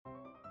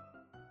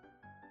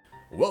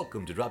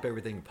Welcome to Drop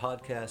Everything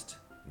Podcast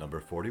number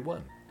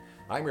 41.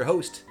 I'm your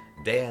host,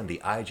 Dan,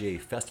 the IJ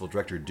Festival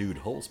Director Dude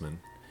Holzman,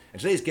 and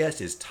today's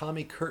guest is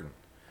Tommy Curtin.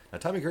 Now,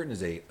 Tommy Curtin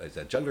is a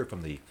juggler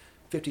from the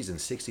 50s and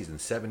 60s and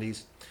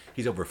 70s.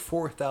 He's over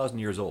 4,000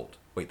 years old.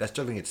 Wait, that's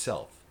juggling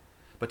itself.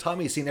 But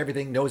Tommy's seen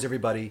everything, knows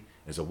everybody,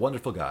 and is a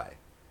wonderful guy.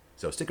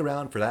 So stick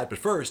around for that. But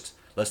first,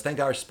 let's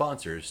thank our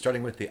sponsors,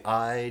 starting with the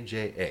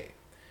IJA.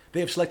 They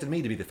have selected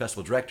me to be the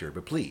festival director,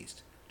 but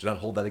please do not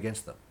hold that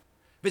against them.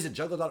 Visit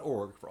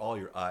juggle.org for all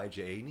your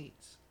IJA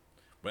needs.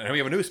 And we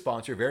have a new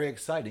sponsor, very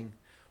exciting.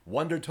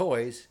 Wonder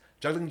Toys,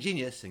 Juggling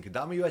Genius, and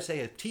Kendama USA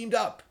have teamed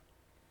up.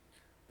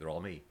 They're all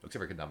me,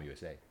 except for Kendama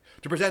USA,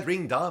 to present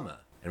Ringdama.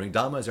 And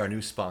Ringdama is our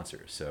new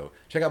sponsor. So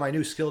check out my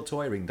new skill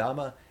toy,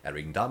 Ringdama, at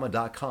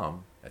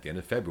ringdama.com at the end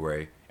of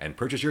February, and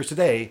purchase yours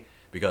today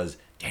because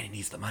Danny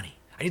needs the money.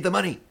 I need the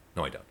money.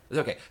 No, I don't. It's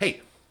okay.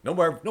 Hey, no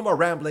more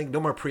rambling, no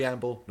more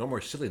preamble, no more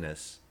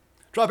silliness.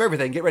 Drop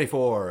everything. Get ready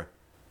for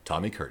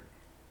Tommy Curtin.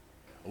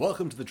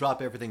 Welcome to the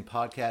Drop Everything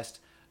Podcast,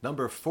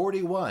 number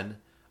 41.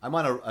 I'm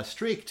on a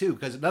streak, too,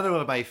 because another one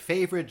of my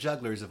favorite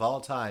jugglers of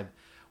all time.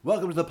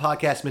 Welcome to the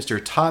podcast,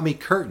 Mr. Tommy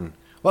Curtin.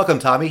 Welcome,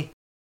 Tommy.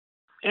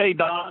 Hey,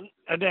 Dan.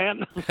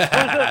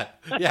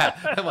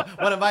 Yeah,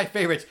 one of my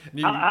favorites.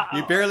 You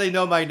barely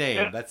know my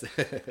name. That's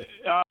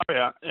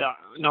yeah.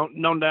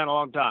 Known Dan a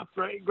long time.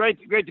 Great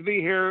to be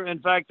here. In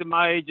fact, at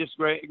my age, it's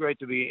great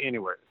to be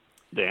anywhere,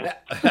 Dan.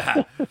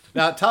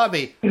 Now,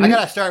 Tommy, I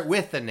got to start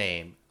with the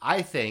name.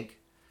 I think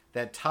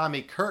that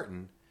Tommy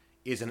Curtin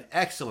is an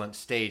excellent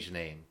stage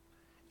name.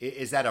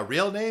 Is that a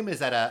real name? Is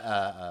that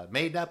a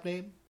made-up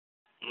name?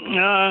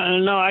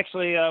 No,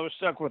 actually, I was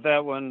stuck with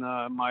that when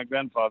my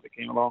grandfather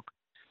came along.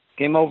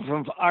 Came over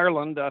from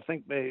Ireland. I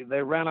think they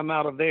ran him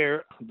out of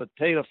there,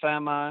 potato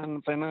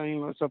famine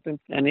or something,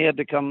 and he had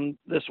to come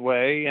this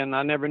way, and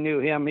I never knew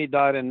him. He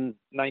died in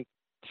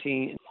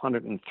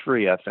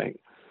 1903, I think.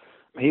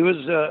 He was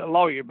a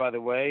lawyer, by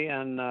the way,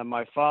 and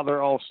my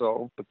father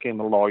also became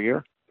a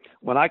lawyer.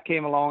 When I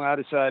came along, I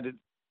decided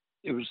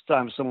it was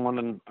time someone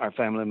in our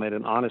family made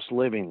an honest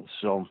living.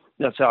 So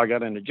that's how I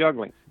got into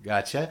juggling.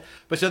 Gotcha.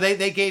 But so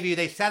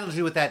they saddled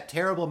you with that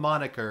terrible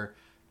moniker,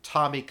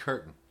 Tommy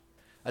Curtin.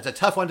 That's a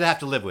tough one to have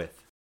to live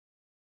with.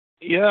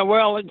 Yeah,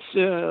 well,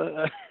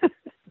 it's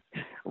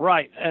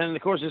right. And,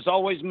 of course, it's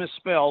always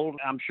misspelled.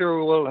 I'm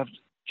sure we'll have to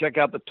check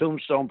out the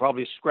tombstone,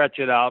 probably scratch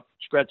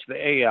the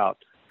A out.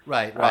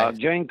 Right.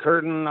 Jane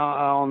Curtin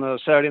on the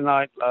Saturday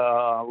Night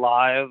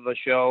Live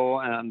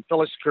show, and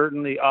Phyllis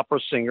Curtin, the opera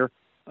singer.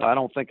 I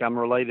don't think I'm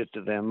related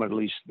to them, at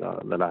least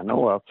that I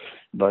know of,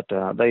 but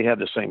they had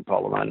the same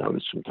problem I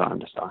noticed from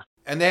time to time.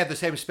 And they have the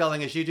same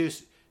spelling as you do,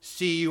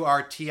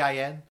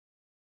 Curtin?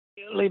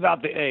 Leave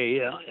out the A.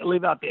 Yeah.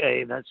 Leave out the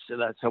A. That's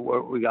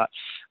what we got.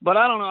 But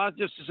I don't know. I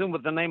just assumed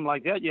with a name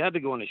like that, you had to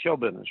go into show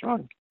business,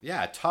 right?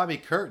 Yeah, Tommy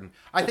Curtin.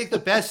 I think the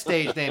best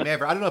stage name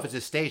ever. I don't know if it's a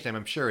stage name.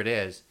 I'm sure it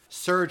is.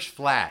 Surge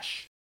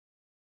Flash.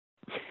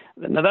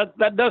 Now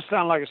that does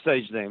sound like a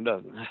stage name,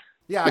 doesn't it?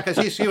 Yeah,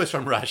 because he was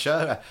from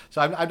Russia.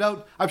 So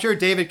I'm sure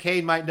David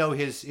Kane might know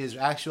his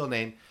actual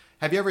name.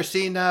 Have you ever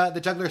seen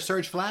the juggler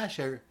Surge Flash,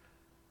 or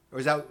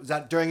was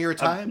that during your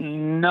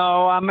time?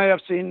 No, I may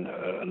have seen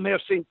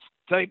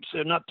tapes,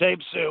 not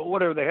tapes,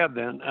 whatever they had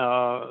then.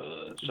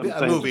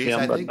 Some movies,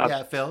 I think.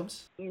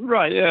 Films.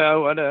 Right.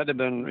 Yeah, it had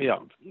been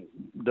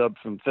dubbed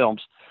from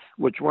films,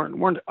 which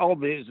weren't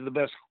always the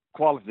best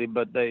quality,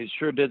 but they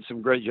sure did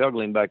some great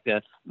juggling back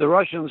then. The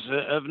Russians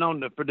have known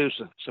to produce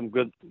some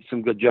good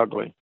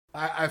juggling.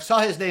 I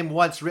saw his name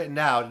once written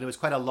out, and it was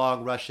quite a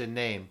long Russian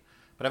name.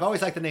 But I've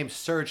always liked the name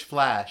Surge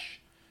Flash.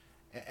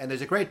 And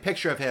there's a great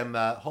picture of him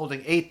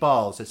holding 8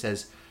 balls. It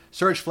says,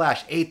 Surge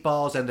Flash, 8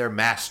 balls and their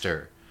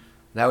master.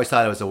 And I always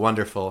thought it was a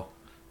wonderful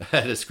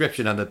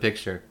description on the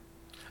picture.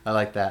 I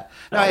like that.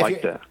 Now,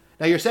 that.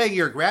 Now, you're saying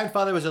your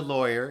grandfather was a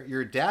lawyer,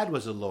 your dad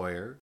was a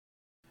lawyer.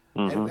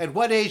 Mm-hmm. At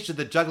what age did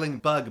the juggling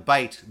bug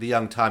bite the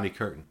young Tommy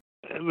Curtin?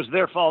 It was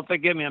their fault. They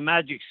gave me a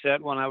magic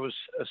set when I was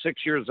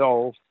 6 years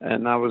old,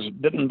 and I was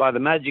bitten by the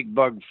magic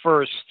bug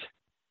first,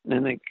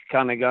 and then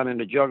kind of got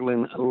into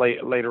juggling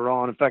later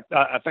on. In fact,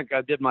 I think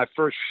I did my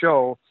first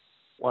show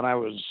when I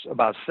was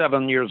about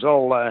 7 years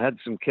old. I had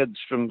some kids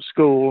from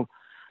school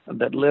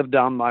that lived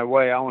down my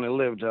way. I only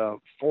lived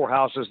 4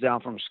 houses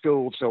down from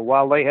school, so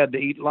while they had to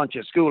eat lunch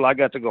at school, I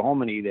got to go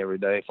home and eat every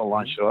day for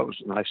lunch, so it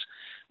was a nice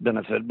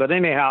benefit. But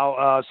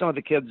anyhow, some of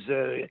the kids,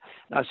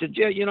 I said,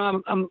 yeah,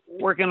 I'm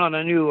working on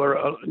a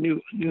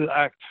new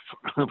act,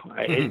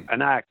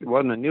 an act. It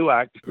wasn't a new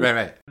act.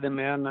 Right. The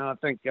man, I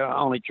think I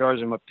only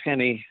charged him a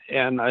penny,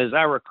 and as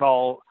I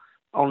recall,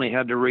 only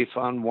had to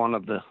refund one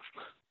of the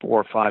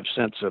 4 or 5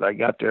 cents that I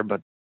got there,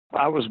 but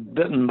I was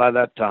bitten by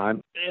that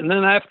time. And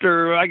then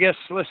after, I guess,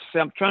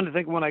 I'm trying to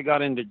think when I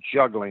got into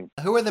juggling.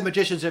 Who are the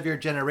magicians of your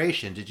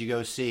generation? Did you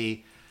go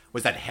see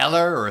Was that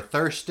Heller or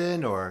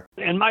Thurston or?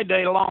 In my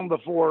day, long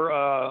before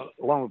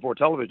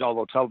television,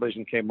 although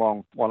television came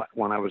along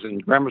when I was in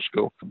grammar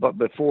school, but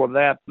before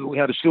that, we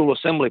had a school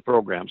assembly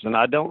programs, and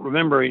I don't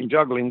remember in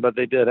juggling, but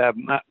they did have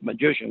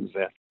magicians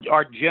there.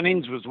 Art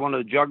Jennings was one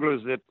of the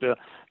jugglers that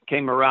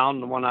came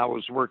around when I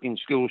was working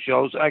school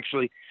shows.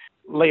 Actually,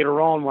 later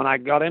on, when I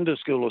got into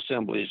school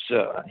assemblies,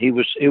 he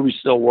was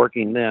still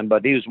working then,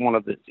 but he was one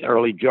of the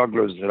early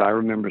jugglers that I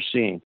remember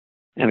seeing.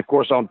 And of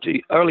course, on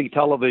early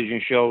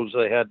television shows,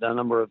 they had a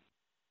number of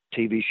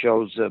TV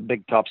shows.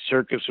 Big Top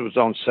Circus was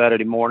on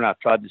Saturday morning. I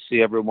tried to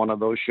see every one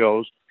of those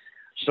shows.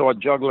 Saw a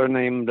juggler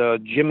named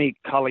Jimmy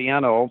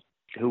Caliano,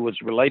 who was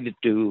related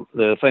to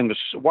the famous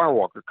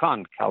wirewalker,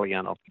 Con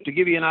Caliano. To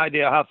give you an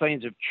idea how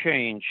things have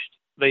changed,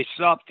 they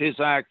stopped his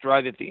act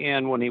right at the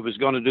end when he was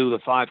going to do the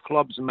 5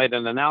 clubs and made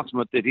an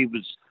announcement that he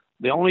was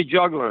the only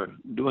juggler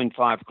doing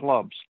 5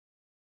 clubs.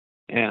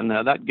 And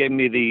that gave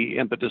me the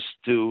impetus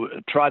to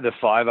try the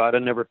 5. I'd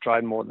have never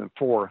tried more than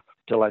 4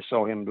 till I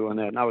saw him doing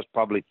that. And I was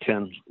probably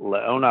 10.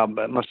 Oh, no,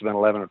 it must have been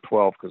 11 or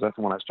 12 because that's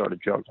when I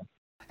started juggling.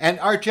 And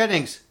Art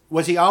Jennings,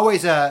 was he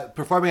always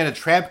performing in a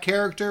tramp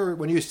character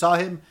when you saw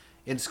him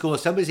in school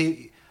assemblies?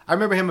 I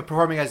remember him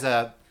performing as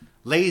a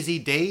Lazy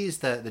Days,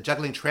 the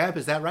juggling tramp.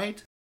 Is that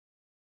right?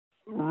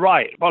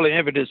 Right. Well, he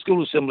never did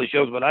school assembly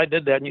shows, but I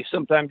did that. And you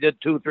sometimes did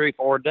 2, 3,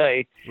 4 a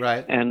day.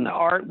 Right. And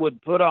Art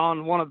would put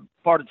on one of the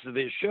parts of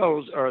his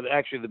shows, or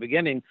actually the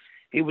beginning,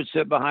 he would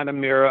sit behind a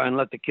mirror and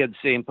let the kids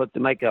see him put the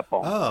makeup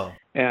on. Oh.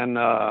 And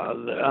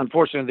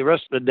unfortunately, the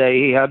rest of the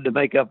day, he had the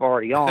makeup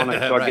already on.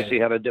 And so Right. I guess he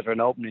had a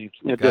different opening.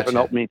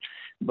 Gotcha.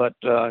 But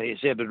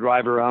he had to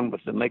drive around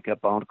with the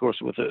makeup on. Of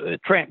course, with a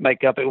tramp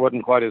makeup, it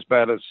wasn't quite as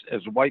bad as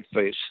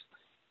whiteface.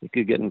 You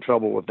could get in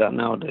trouble with that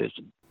nowadays.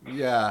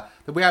 Yeah,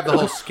 but we have the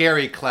whole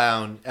scary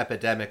clown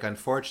epidemic,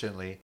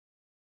 unfortunately.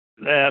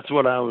 That's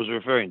what I was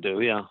referring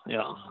to. Yeah.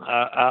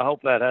 I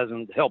hope that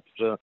hasn't helped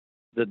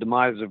the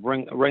demise of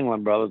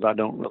Ringling Brothers. I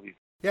don't really.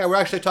 Yeah, we're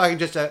actually talking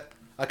just a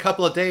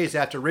couple of days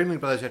after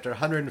Ringling Brothers, after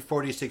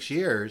 146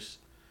 years,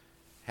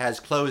 has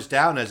closed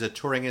down as a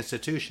touring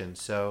institution.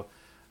 So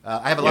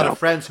I have a lot of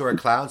friends who are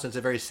clowns, and it's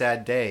a very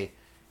sad day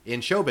in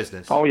show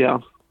business. Oh, yeah.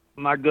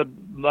 My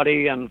good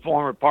buddy and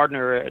former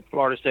partner at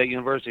Florida State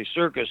University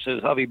Circus,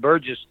 his hubby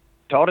Burgess,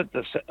 taught at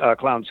the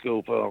clown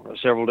school for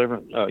several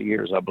different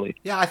years, I believe.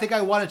 Yeah, I think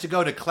I wanted to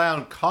go to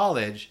clown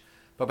college,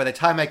 but by the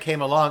time I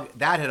came along,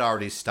 that had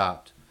already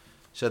stopped.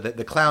 So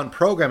the clown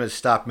program has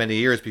stopped many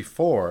years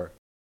before.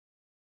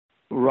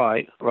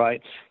 Right.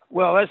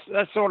 Well,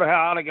 that's sort of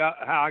how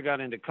I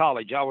got into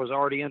college. I was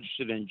already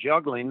interested in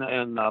juggling,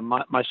 and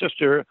my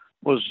sister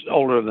was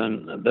older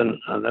than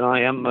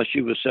I am. She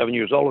was 7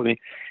 years older than me.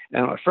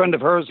 And a friend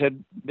of hers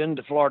had been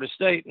to Florida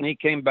State, and he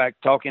came back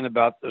talking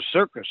about the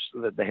circus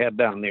that they had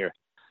down there.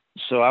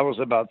 So I was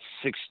about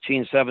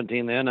 16,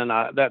 17 then, and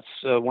that's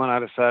when I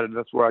decided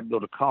that's where I'd go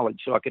to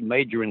college so I could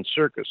major in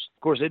circus.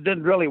 Of course, it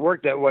didn't really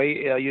work that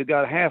way. You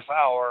got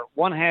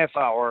one half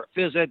hour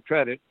phys ed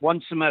credit,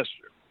 one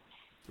semester.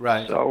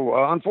 Right. So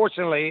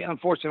unfortunately,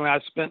 I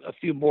spent a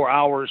few more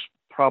hours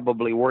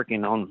probably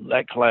working on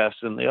that class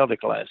than the other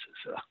classes.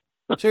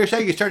 So you're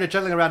saying you started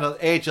juggling around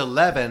age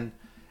 11.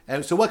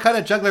 And so what kind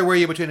of juggler were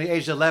you between the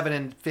age 11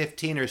 and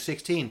 15 or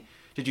 16?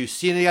 Did you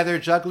see any other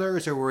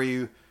jugglers, or were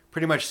you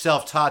pretty much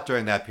self-taught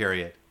during that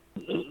period?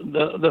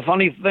 The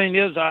funny thing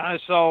is, I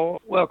saw,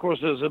 well, of course,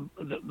 there's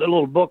the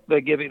little book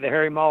they give you, the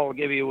Harry Maul will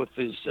give you with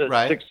his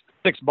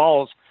six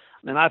balls.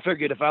 And I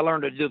figured if I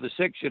learned to do the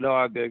 6,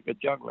 I'd be a good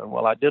juggler.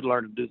 Well, I did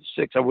learn to do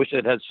the 6. I wish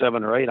it had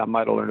 7 or 8. I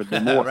might have learned to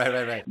do more.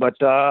 Right.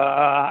 But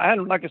I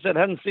hadn't, like I said,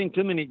 hadn't seen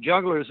too many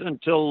jugglers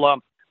until a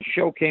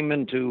show came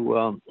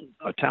into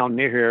a town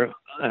near here.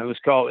 And it was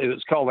called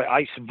the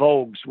Ice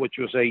Vogues, which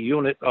was a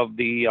unit of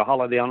the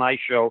Holiday on Ice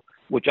show,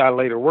 which I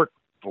later worked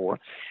for.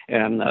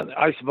 And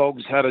Ice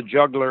Vogues had a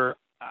juggler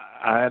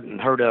I hadn't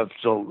heard of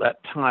till that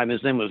time.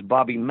 His name was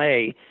Bobby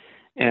May.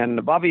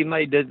 And Bobby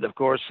May did, of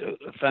course,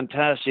 a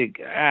fantastic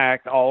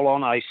act all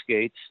on ice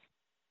skates.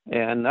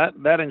 And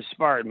that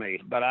inspired me.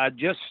 But I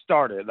just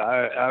started.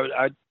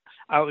 I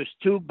was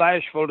too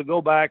bashful to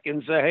go back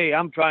and say, hey,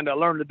 I'm trying to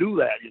learn to do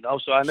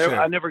that, So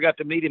I never got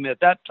to meet him at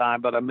that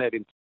time, but I met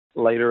him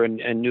later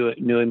and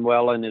knew him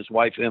well, and his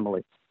wife,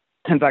 Emily.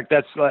 In fact,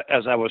 that's,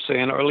 as I was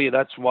saying earlier,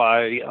 that's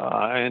why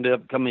I ended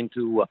up coming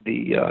to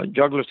the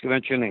Jugglers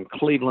Convention in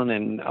Cleveland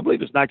in, I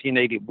believe it was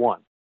 1981.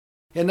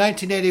 In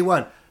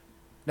 1981.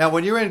 Now,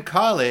 when you were in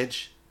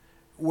college,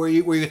 were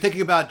you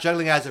thinking about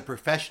juggling as a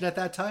profession at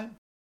that time?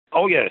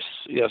 Oh, yes.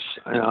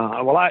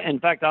 Well, in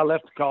fact, I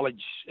left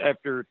college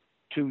after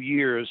 2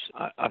 years.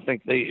 I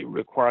think they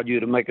required you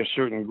to make a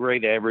certain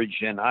grade average,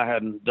 and I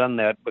hadn't done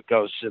that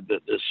because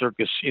the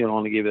circus,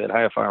 only gave you that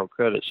half-hour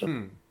credit.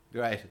 So.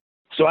 Right.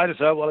 So I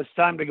decided, well, it's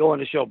time to go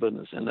into show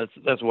business, and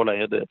that's what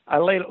I did. I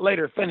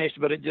later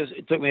finished, but it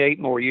took me 8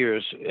 more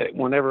years.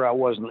 Whenever I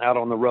wasn't out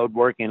on the road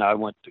working, I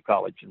went to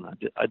college, and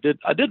I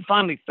did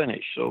finally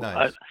finish. So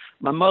nice.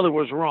 My mother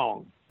was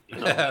wrong. She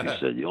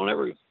said, "You'll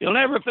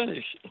never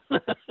finish."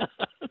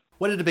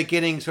 What did a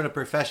beginning sort of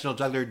professional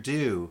juggler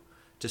do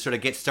to sort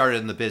of get started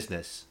in the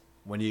business?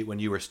 when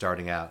you were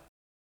starting out?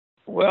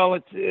 Well,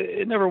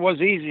 it never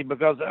was easy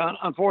because,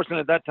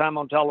 unfortunately, at that time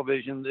on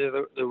television,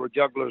 there were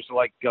jugglers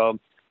like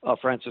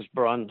Francis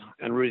Brunn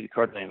and Rudy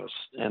Cardenas,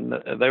 and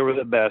they were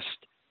the best.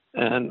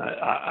 And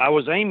I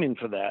was aiming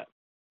for that.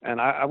 And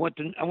I went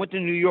to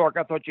New York.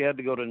 I thought you had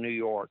to go to New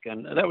York,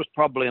 and that was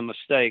probably a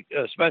mistake,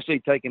 especially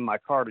taking my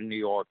car to New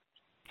York.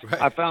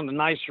 Right. I found a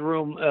nice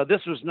room.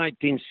 This was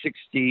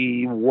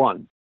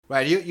 1961.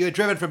 Right. You had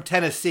driven from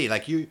Tennessee.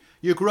 Like you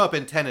grew up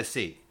in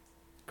Tennessee,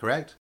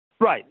 correct?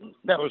 Right.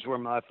 That was where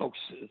my folks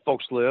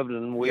lived,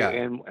 and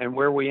and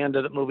where we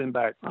ended up moving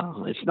back.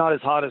 It's not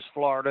as hot as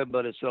Florida,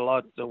 but it's a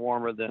lot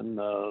warmer than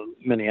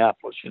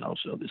Minneapolis,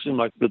 so it seemed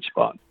like a good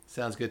spot.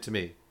 Sounds good to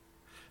me.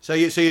 So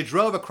you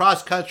drove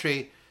across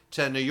country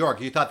to New York.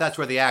 You thought that's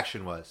where the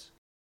action was?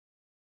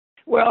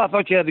 Well, I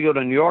thought you had to go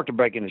to New York to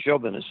break into show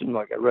business. It seemed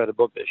like I read a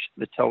book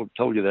that told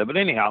you that. But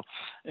anyhow,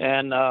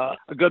 and a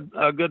good.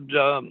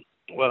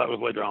 Well, that was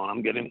later on.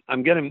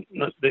 I'm getting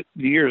the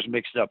years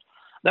mixed up.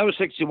 That was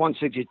 61,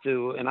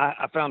 62, and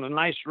I found a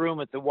nice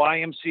room at the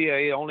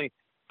YMCA. Only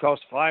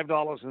cost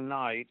 $5 a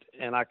night,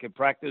 and I could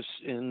practice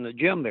in the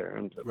gym there,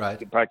 and right. I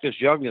could practice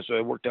juggling. So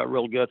it worked out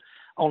real good.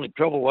 Only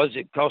trouble was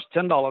it cost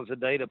 $10 a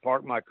day to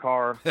park my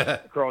car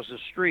across the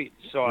street.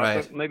 So right.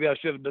 I thought maybe I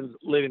should have been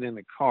living in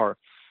the car.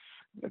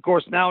 Of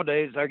course,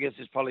 nowadays, I guess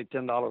it's probably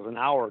 $10 an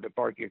hour to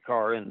park your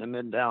car in the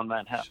midtown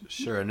Manhattan.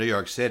 Sure, in New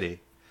York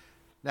City.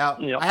 Now,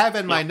 I have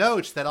in my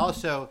notes that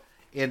also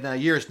in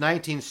years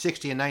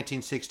 1960 and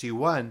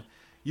 1961,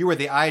 you were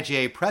the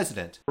IJA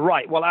president.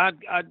 Right. Well,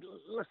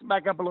 let's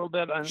back up a little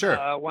bit. And, sure.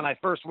 When I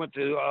first went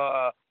to,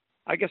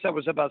 I guess I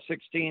was about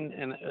 16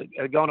 and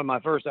had gone to my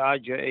first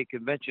IJA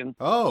convention.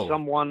 Oh.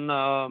 Someone,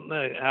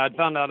 I'd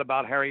found out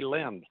about Harry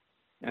Lind.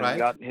 And right.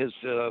 got his...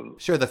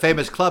 sure, the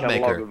famous club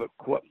maker.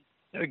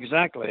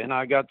 Exactly. And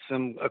I got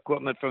some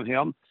equipment from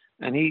him.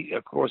 And he,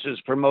 of course, is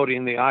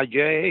promoting the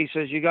IJA. He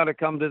says, you got to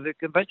come to the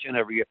convention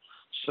every year.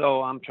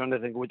 So I'm trying to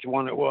think which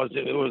one it was.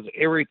 It was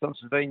Erie,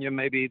 Pennsylvania,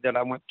 maybe, that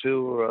I went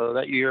to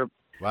that year.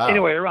 Wow.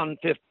 Anyway, around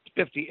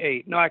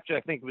 58. No, actually,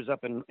 I think it was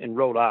up in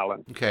Rhode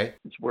Island. Okay.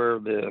 It's where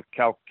the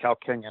Cal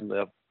Kenyon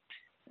lived.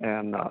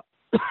 And a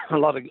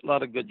lot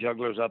of good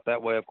jugglers up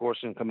that way, of course,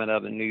 and coming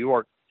out of New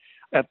York.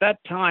 At that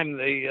time,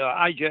 the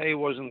IJA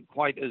wasn't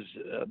quite as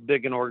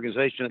big an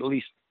organization, at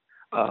least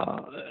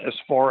as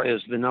far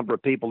as the number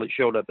of people that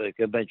showed up at the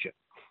convention.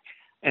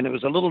 And it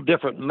was a little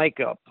different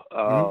makeup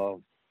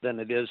than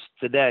it is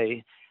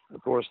today,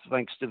 of course,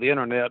 thanks to the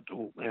internet.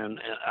 And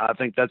I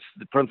think that's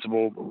the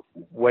principal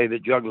way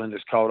that juggling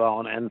is caught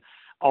on. And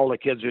all the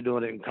kids are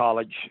doing it in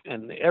college.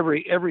 And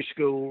every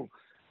school,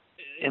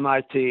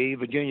 MIT,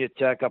 Virginia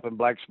Tech up in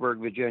Blacksburg,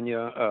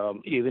 Virginia,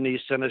 even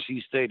East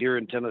Tennessee State here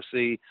in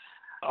Tennessee,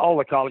 all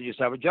the colleges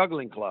have a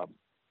juggling club.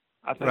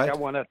 I think I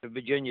went up to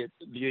Virginia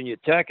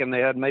Tech, and they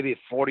had maybe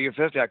 40 or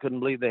 50. I couldn't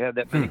believe they had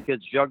that many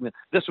kids juggling.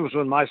 This was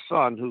when my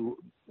son, who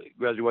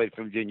graduated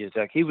from Virginia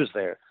Tech, he was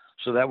there.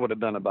 So that would have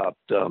been about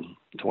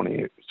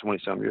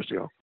 20-some years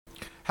ago.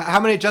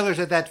 How many jugglers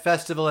at that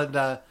festival in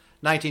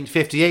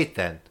 1958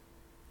 then,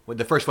 with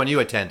the first one you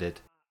attended?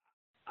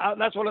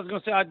 That's what I was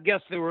going to say. I'd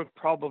guess there were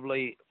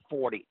probably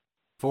 40.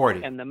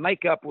 40. And the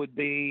makeup would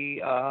be,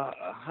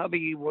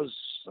 hubby was,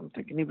 I'm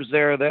thinking he was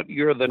there that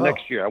year,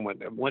 next year. I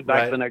went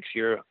back the next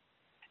year.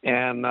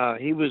 And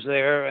he was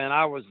there, and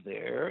I was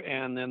there.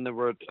 And then there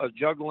were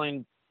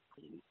juggling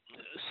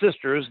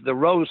sisters, the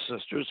Rose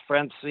sisters,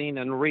 Francine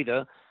and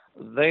Rita.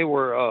 They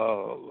were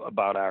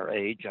about our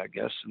age, I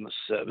guess, in the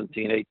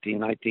 17, 18,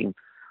 19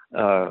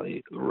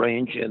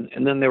 range.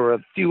 And then there were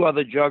a few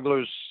other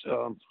jugglers,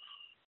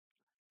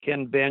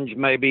 Ken Benge,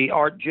 maybe.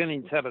 Art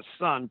Jennings had a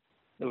son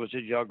that was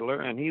a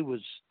juggler, and he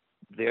was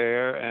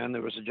there. And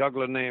there was a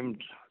juggler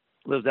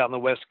lives out on the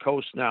West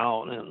Coast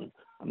now, and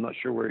I'm not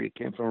sure where he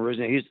came from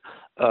originally.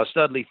 He's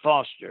Studley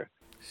Foster.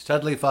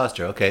 Studley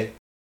Foster, okay.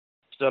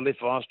 Studley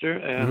Foster,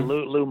 and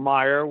Lou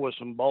Meyer was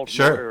from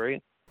Baltimore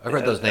area. I've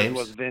heard those names.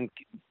 Was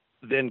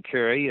Vin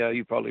Carey.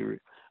 You probably...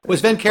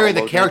 Was Vin Carey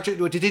the character?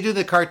 Did he do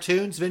the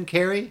cartoons, Vin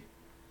Carey,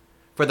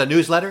 for the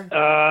newsletter?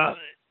 I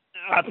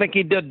think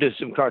he did do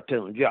some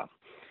cartoons, yeah.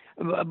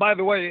 By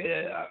the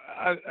way,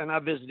 I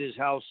visited his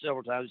house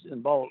several times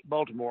in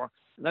Baltimore,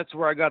 and that's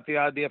where I got the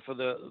idea for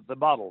the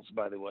bottles,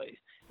 by the way.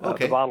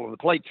 Okay. The bottle of the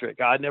plate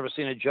trick. I'd never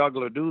seen a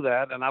juggler do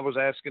that, and I was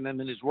asking him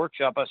in his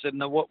workshop. I said,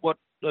 "No, what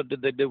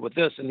did they do with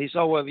this?" And he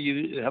said, "Well,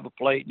 you have a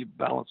plate, you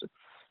balance it."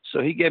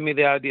 So he gave me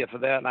the idea for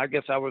that, and I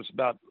guess I was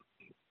about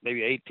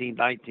maybe 18,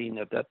 19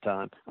 at that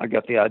time. I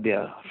got the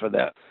idea for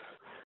that.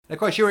 And of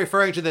course, you're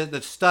referring to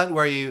the stunt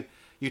where you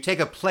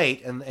take a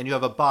plate and you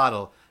have a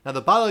bottle. Now,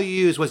 the bottle you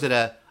used, was it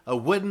a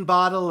wooden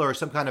bottle or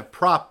some kind of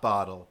prop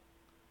bottle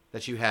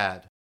that you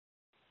had?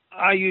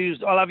 I've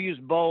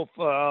used both,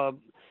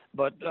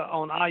 but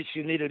on ice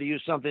you needed to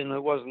use something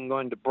that wasn't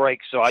going to break,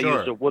 so I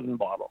used a wooden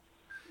bottle.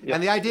 Yeah.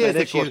 And the idea is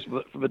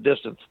that from a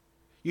distance.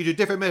 You do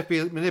different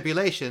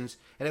manipulations,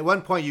 and at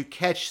one point you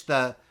catch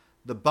the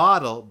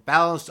bottle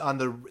balanced on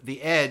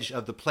the edge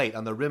of the plate,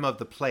 on the rim of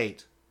the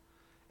plate,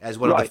 as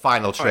one of the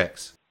final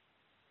tricks.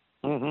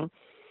 Mm-hmm.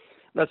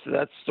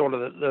 that's sort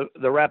of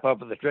the wrap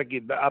up of the trick.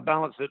 I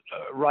balance it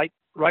right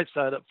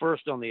side up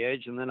first on the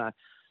edge, and then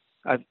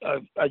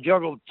I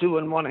juggled two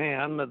in one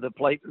hand, the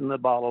plate and the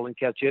bottle, and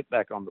catch it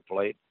back on the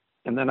plate.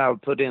 And then I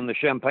would put in the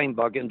champagne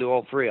bucket and do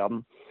all three of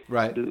them.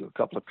 Right. Do a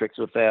couple of tricks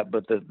with that.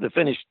 But the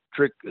finished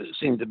trick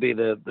seemed to be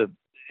the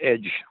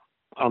edge,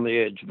 on the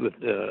edge with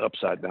the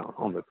upside down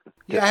on the tip.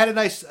 Yeah, I had a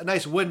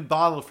nice wooden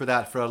bottle for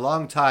that for a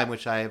long time,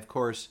 which I, of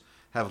course,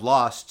 have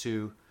lost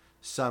to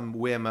some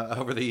whim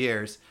over the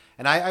years.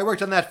 And I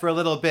worked on that for a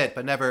little bit,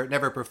 but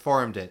never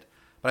performed it.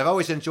 But I've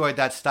always enjoyed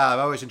that style.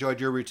 I've always enjoyed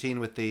your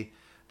routine with the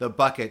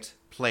bucket,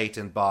 plate,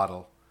 and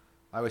bottle.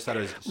 I always thought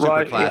it was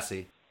super classy.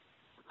 Yeah.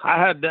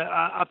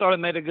 I thought it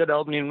made a good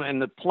opening, and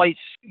the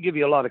plates give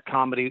you a lot of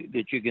comedy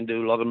that you can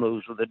do, a lot of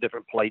moves with the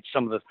different plates.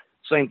 Some of the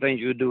same things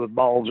you would do with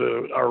balls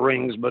or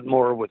rings, but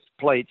more with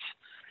plates.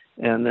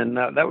 And then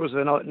that was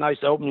a nice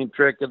opening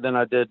trick. And then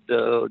I did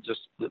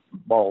just the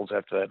balls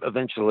after that.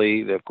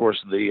 Eventually, of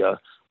course, the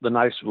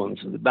nice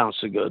ones, the bounce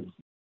so good.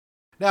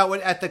 Now,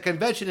 at the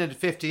convention in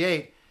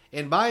 '58,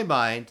 in my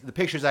mind, the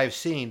pictures I've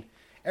seen,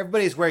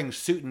 everybody's wearing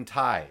suit and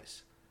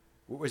ties.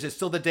 Was it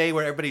still the day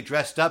where everybody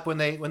dressed up when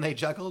they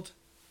juggled?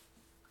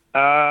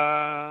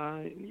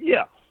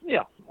 Yeah.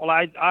 Well,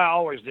 I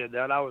always did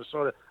that. I was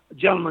sort of a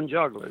gentleman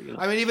juggler. You know?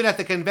 I mean, even at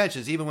the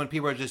conventions, even when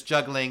people were just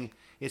juggling,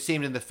 it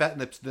seemed in the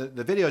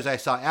videos I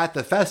saw at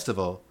the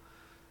festival,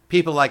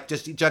 people like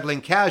just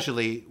juggling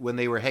casually when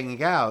they were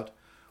hanging out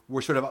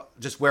were sort of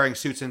just wearing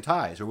suits and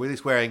ties, or were at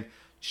least wearing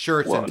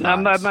shirts and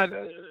ties.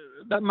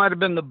 That might have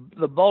been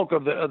the bulk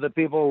of the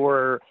people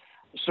were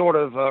sort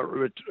of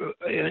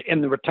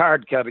in the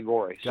retired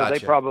category. So Gotcha.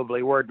 They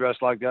probably were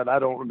dressed like that. I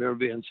don't remember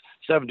being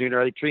 17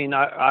 or 18.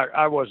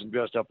 I wasn't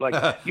dressed up like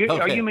that.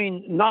 Okay. You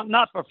mean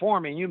not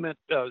performing? You meant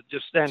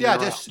just standing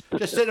around?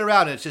 just sitting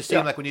around. And it just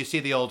seemed like when you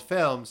see the old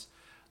films,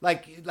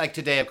 like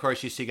today, of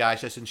course, you see guys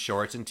just in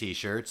shorts and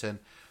T-shirts.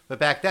 But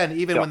back then,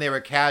 even when they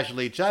were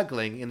casually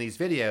juggling in these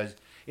videos,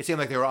 it seemed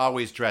like they were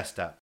always dressed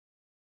up.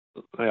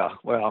 Yeah,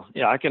 well,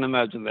 I can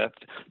imagine that.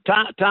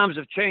 Times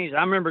have changed.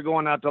 I remember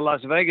going out to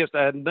Las Vegas.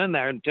 I hadn't been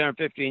there in 10 or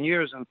 15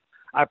 years, and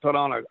I put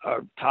on a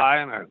tie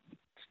and a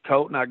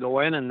coat, and I go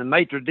in, and the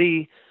maitre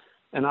d'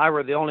 and I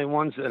were the only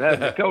ones that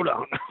had the coat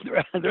on.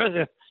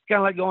 It's kind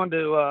of like going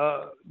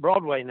to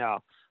Broadway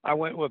now. I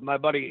went with my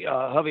buddy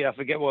Hovey. I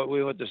forget what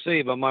we went to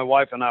see, but my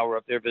wife and I were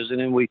up there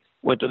visiting. We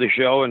went to the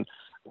show, and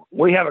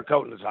we have a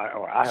coat and a tie.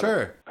 Or I have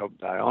a coat and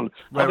tie on.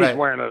 Hovey's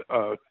wearing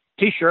a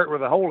T-shirt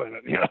with a hole in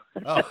it, you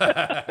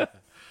know.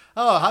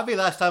 Hovey,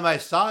 last time I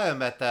saw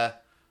him at the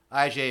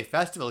IJ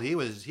Festival, he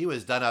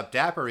was done up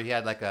dapper. He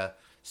had like a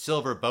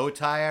silver bow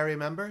tie, I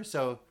remember.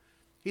 So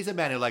he's a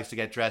man who likes to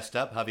get dressed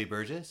up, Hovey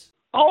Burgess.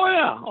 Oh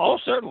yeah,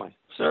 certainly.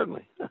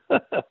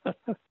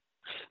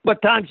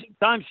 But times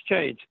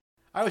change.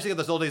 I always think of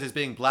those old days as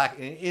being black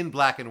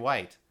and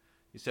white.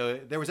 So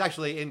there was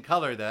actually in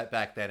color that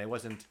back then. That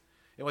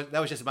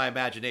was just my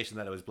imagination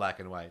that it was black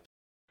and white.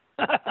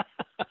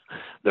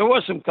 There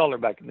was some color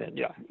back then,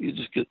 yeah. You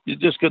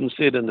just couldn't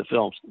see it in the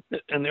films,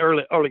 in the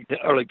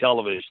early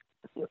television.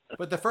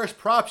 But the first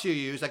props you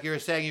used, like you were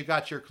saying, you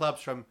got your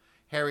clubs from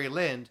Harry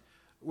Lind.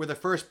 Were the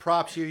first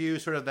props you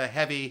used sort of the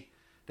heavy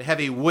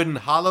wooden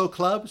hollow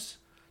clubs?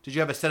 Did you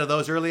have a set of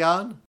those early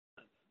on?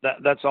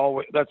 That's all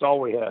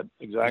we had,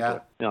 exactly.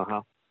 Yeah.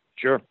 Uh-huh.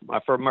 Sure. My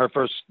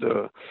first,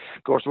 of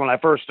course, when I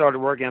first started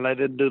working, I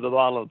didn't do the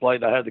bottle and the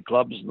plate. I had the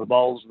clubs and the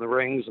balls and the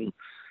rings, and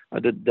I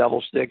did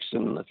devil sticks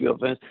and a few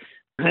other things.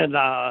 And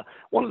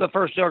one of the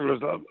first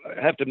jugglers,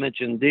 I have to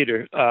mention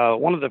Dieter.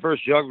 One of the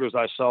first jugglers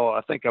I saw,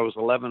 I think I was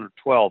 11 or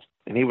 12,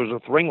 and he was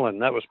with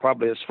Ringland. That was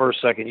probably his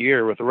second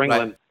year with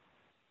Ringland.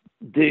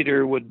 Right.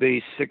 Dieter would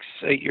be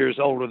 6-8 years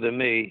older than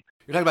me.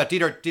 You're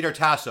talking about Dieter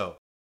Tasso.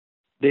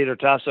 Dieter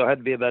Tasso had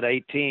to be about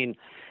 18.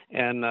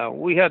 And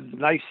we had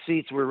nice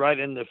seats. We were right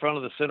in the front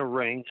of the center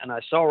ring. And I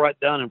saw right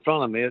down in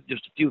front of me,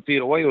 just a few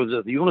feet away, was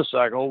a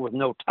unicycle with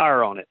no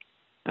tire on it.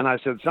 And I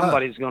said,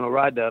 somebody's going to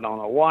ride that on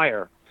a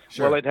wire.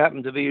 Sure. Well, it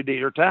happened to be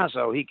Dieter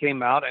Tasso. He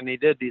came out and he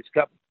did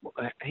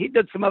he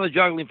did some other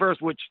juggling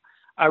first, which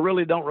I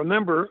really don't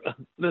remember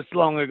this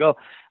long ago,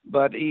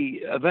 but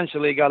he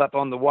eventually got up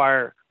on the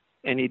wire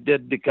and he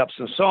did the cups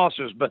and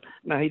saucers. But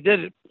now he did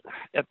it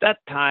at that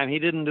time. He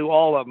didn't do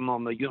all of them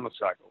on the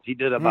unicycle. He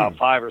did about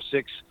 5 or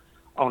 6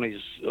 on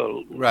his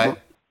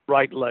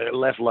right leg,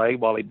 left leg,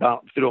 while he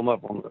threw them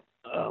up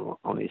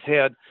on his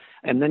head.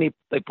 And then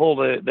they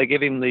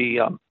gave him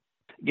the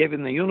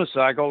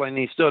unicycle, and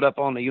he stood up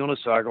on the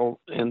unicycle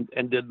and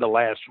did the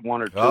last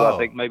one or two. I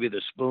think maybe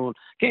the spoon.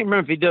 Can't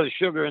remember if he did the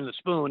sugar in the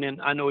spoon,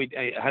 and I know he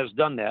has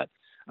done that.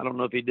 I don't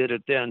know if he did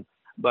it then.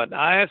 But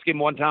I asked him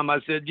one time, I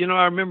said,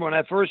 I remember when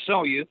I first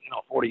saw you,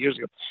 40 years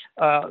ago,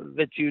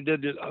 that you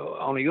did it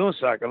on a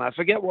unicycle. And I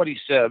forget what he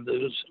said. There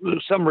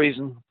was some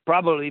reason,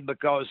 probably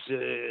because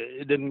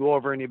it didn't go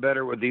over any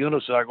better with the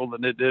unicycle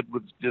than it did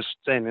with just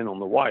standing on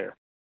the wire.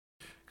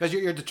 Because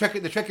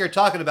the trick you're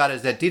talking about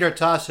is that Dieter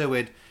Tasso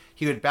would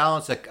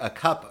balance a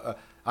cup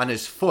on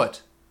his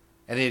foot,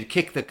 and he'd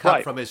kick the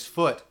cup from his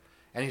foot,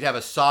 and he'd have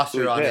a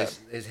saucer on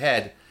his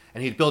head,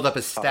 and he'd build up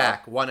a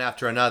stack one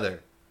after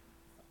another,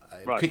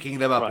 kicking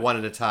them up one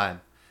at a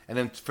time. And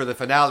then for the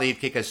finale, he'd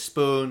kick a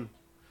spoon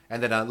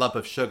and then a lump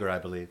of sugar, I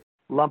believe.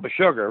 Lump of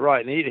sugar,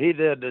 right. And he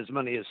did as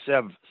many as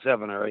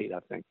seven or eight, I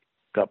think,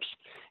 cups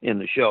in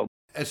the show.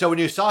 And so when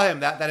you saw him,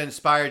 that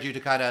inspired you to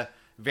kind of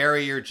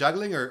vary your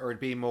juggling or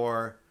be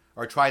more,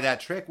 or try that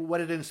trick? What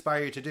did it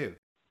inspire you to do?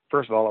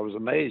 First of all, I was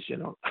amazed,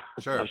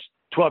 Sure. I was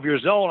 12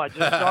 years old. I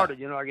just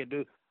started, I could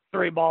do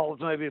 3 balls,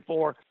 maybe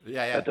 4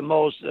 at the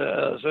most.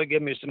 So it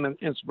gave me some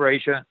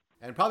inspiration.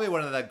 And probably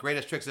one of the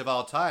greatest tricks of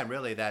all time,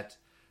 really, that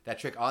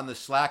trick on the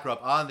slack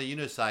rope, on the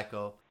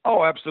unicycle.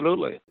 Oh,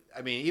 absolutely.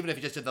 I mean, even if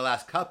you just did the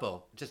last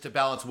couple, just to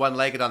balance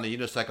one-legged on the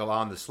unicycle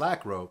on the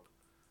slack rope.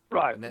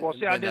 Right. Well,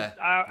 see,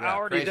 I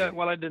already did.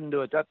 Well, I didn't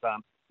do it that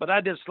time, but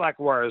I did slack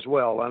wire as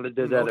well. I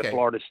did that at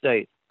Florida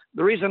State.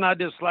 The reason I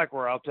did slack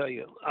wire, I'll tell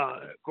you.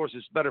 Of course,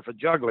 it's better for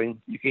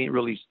juggling. You can't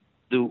really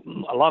do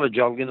a lot of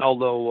juggling,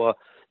 although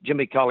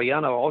Jimmy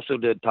Caliano also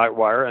did tight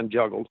wire and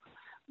juggled.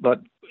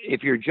 But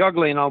if you're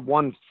juggling on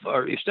one,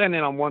 or you're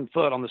standing on one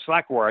foot on the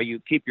slack wire, you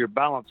keep your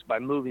balance by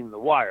moving the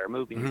wire,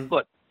 moving your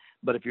foot.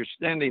 But if you're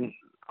standing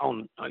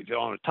on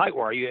a tight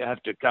wire, you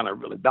have to kind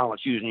of really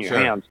balance using your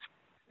hands,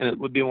 and it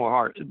would be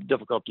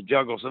difficult to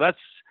juggle. So that's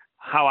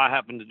how I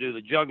happened to do the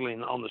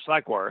juggling on the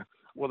slack wire.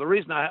 Well, the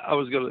reason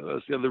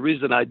the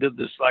reason I did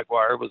the slack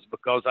wire was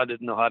because I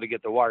didn't know how to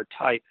get the wire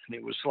tight, and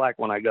it was slack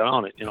when I got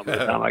on it. By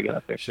the time I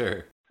got there.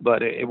 Sure.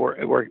 But it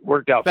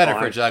worked out better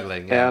fine. For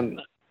juggling. Yeah.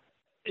 And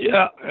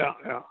yeah.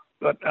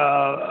 But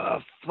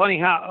funny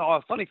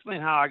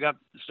thing how I got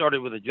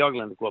started with the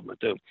juggling equipment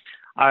too.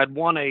 I had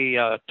won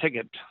a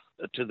ticket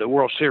to the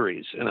World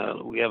Series.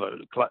 We have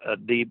a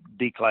D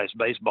class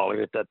baseball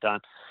here at that time,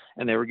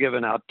 and they were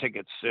giving out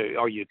tickets,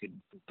 or you could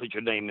put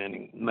your name in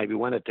and maybe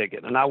win a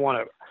ticket. And I won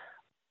a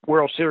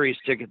World Series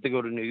ticket to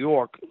go to New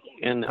York,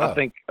 and I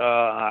think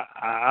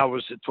I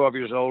was at 12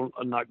 years old.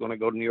 I'm not going to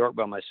go to New York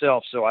by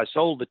myself, so I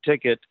sold the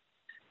ticket.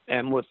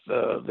 And with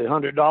the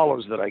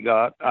 $100 that I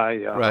got,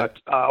 I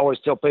always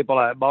tell people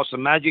I bought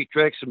some magic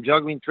tricks, some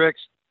juggling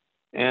tricks,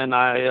 and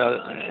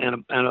I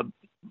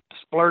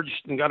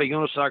splurged and got a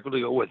unicycle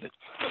to go with it.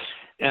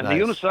 And the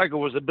unicycle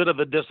was a bit of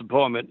a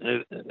disappointment.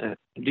 Do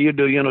you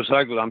do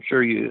unicycle? I'm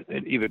sure you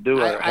either do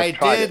or I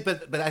did,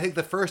 but I think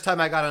the first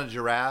time I got on a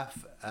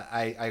Giraffe,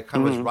 I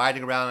kind of was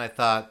riding around and I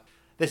thought,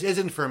 this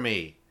isn't for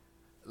me.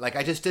 Like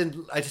I just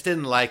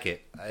didn't like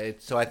it.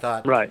 So I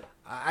thought,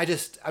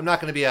 I'm not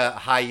going to be a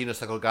high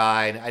unicycle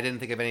guy, and I didn't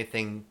think of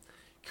anything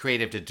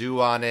creative to do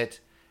on it.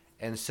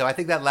 And so I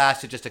think that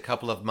lasted just a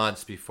couple of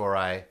months before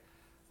I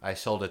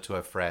sold it to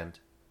a friend.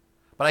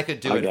 But I could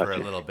do it for a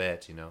little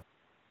bit,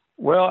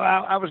 Well,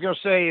 I was going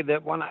to say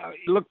that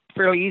it looked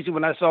fairly easy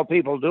when I saw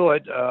people do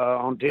it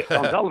on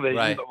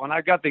television, but when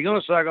I got the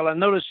unicycle, I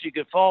noticed you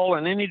could fall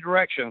in any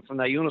direction from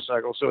that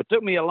unicycle. So it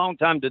took me a long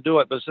time to do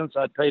it, but since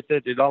I'd paid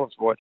 $50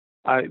 for it,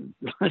 I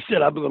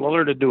said I'm going to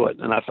learn to do it,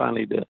 and I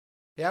finally did.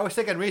 Yeah, I was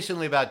thinking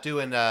recently about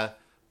doing a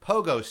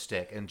pogo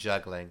stick and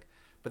juggling,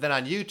 but then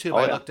on YouTube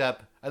I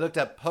looked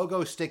up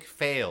pogo stick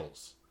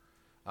fails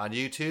on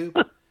YouTube,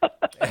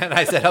 and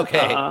I said,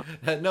 okay,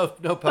 no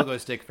pogo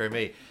stick for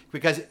me,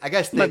 because I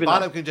guess the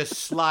bottom can just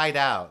slide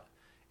out,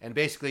 and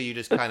basically you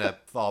just kind of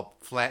fall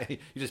flat. You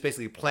just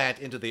basically plant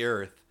into the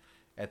earth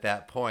at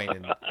that point,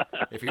 and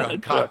if you're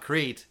on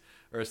concrete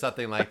or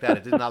something like that,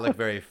 it did not look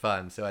very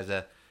fun. So as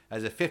a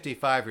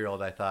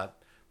 55-year-old, I thought,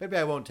 maybe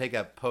I won't take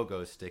up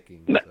pogo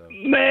sticking. So.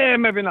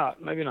 Maybe not.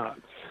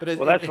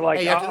 But that's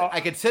like I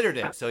considered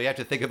it, so you have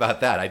to think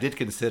about that. I did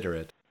consider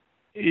it.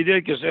 You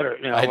did consider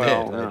it.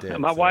 I did.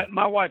 My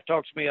wife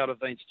talks me out of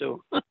things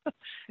too.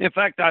 In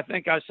fact, I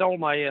think I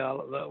sold my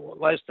the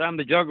last time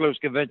the Jugglers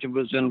Convention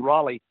was in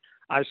Raleigh.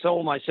 I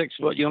sold my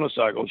 6-foot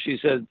unicycle. She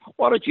said,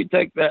 "Why don't you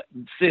take that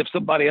and see if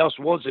somebody else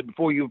wants it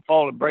before you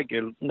fall and break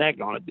your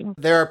neck on it?"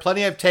 There are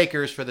plenty of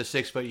takers for the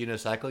 6-foot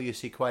unicycle. You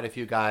see quite a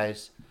few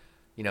guys,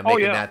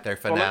 making that their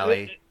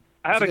finale. Well,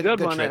 I had a good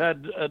one. It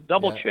had a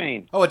double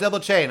chain. Oh, a double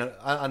chain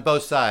on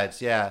both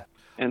sides, yeah.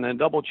 And then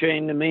double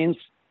chain means,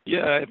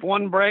 if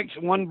one breaks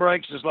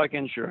is like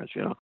insurance,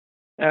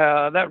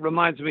 That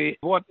reminds me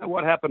what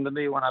happened to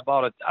me when I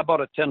bought it. I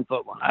bought a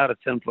 10-foot one. I had a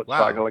 10-foot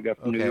cycle I got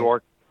from New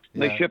York.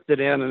 Yeah. They shipped it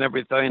in and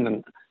everything,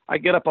 and I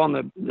get up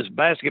on this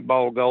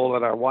basketball goal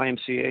at our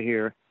YMCA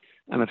here,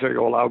 and I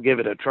figure, well, I'll give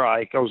it a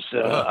try because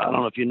I don't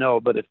know if you know,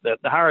 but if the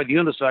higher the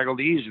unicycle,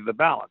 the easier the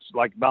balance,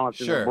 like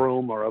balancing a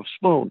broom or a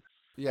spoon.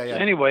 Yeah.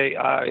 Anyway,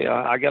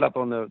 I get up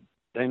on the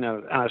thing,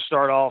 and I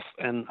start off,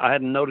 and I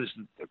hadn't noticed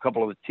a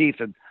couple of the teeth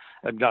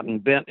had gotten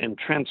bent in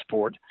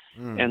transport,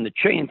 and the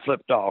chain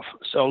flipped off.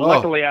 So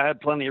luckily, I had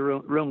plenty of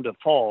room to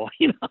fall.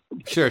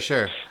 Sure.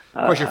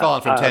 Of course, you're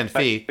falling from 10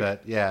 feet,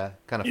 but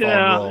kind of fall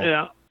and roll.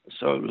 Yeah.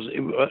 So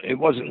it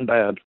wasn't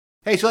bad.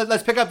 Hey, so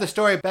let's pick up the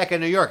story back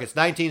in New York. It's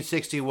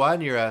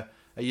 1961. You're a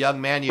young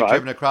man. You've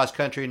driven across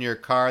country in your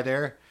car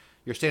there.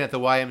 You're staying at the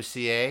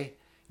YMCA.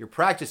 You're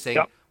practicing.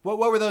 Yep. What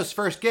were those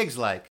first gigs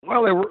like?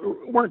 Well, they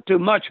weren't too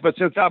much, but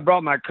since I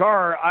brought my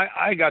car,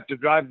 I got to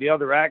drive the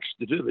other acts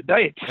to do the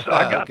dates. So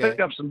I picked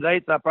up some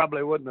dates I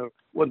probably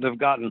wouldn't have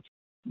gotten.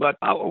 But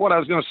what I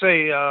was going to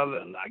say,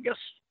 I guess,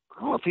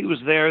 I don't know if he was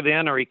there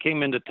then or he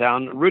came into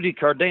town. Rudy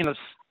Cardenas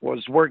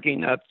was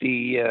working at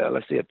the,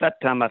 let's see, at that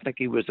time, I think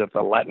he was at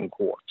the Latin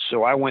Court.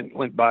 So I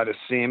went by to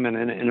see him and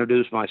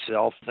introduced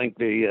myself. I think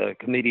the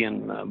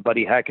comedian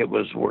Buddy Hackett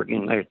was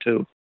working there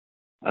too.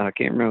 I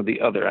can't remember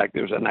the other act.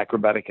 There was an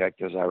acrobatic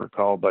act, as I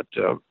recall. But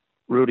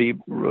Rudy,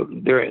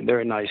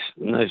 very nice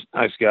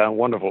guy,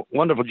 wonderful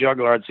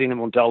juggler. I'd seen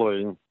him on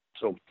television.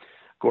 So,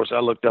 of course, I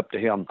looked up to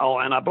him. Oh,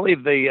 and I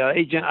believe the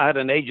agent, I had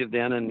an agent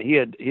then, and he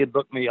had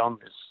booked me on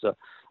this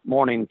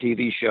morning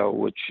TV show,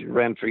 which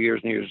ran for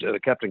years and years, the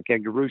Captain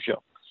Kangaroo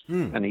Show.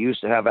 And he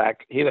used to have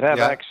he would have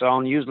acts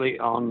on, usually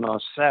on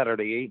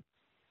Saturday,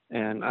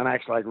 and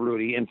acts like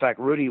Rudy. In fact,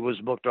 Rudy was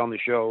booked on the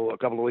show a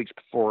couple of weeks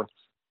before,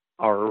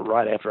 or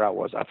right after I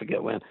was. I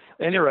forget when. At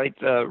any rate,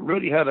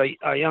 Rudy had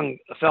a young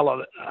fellow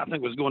that I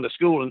think was going to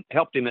school and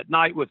helped him at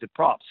night with the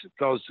props,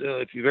 because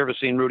if you've ever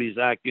seen Rudy's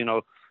act, you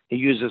know, he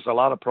uses a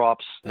lot of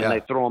props, and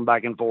they throw them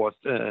back and forth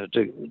as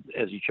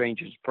he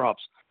changes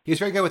props. He was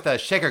very good with the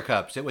shaker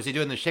cups. Was he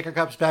doing the shaker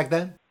cups back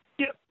then?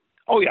 Yeah.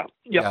 Oh, yeah.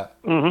 Yeah.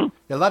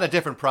 Mm-hmm. A lot of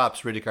different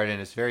props, Rudy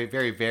Cardenas. Very,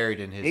 very varied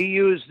in his... He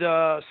used 6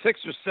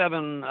 or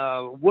 7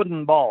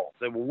 wooden balls.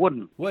 They were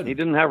wooden. He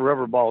didn't have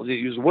rubber balls. He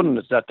used wooden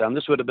at that time.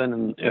 This would have been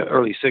in the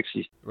early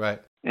 60s. Right.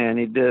 And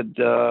he did,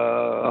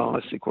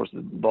 let's see, of course,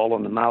 the ball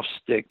on the mouth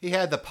stick. He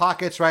had the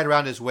pockets right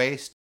around his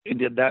waist. He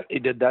did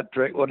that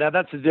trick. Well, now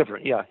that's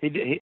different. Yeah,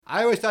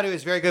 I always thought he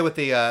was very good with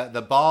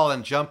the ball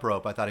and jump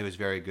rope. I thought he was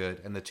very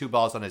good, and the 2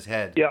 balls on his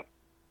head. Yeah.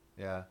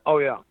 Yeah. Oh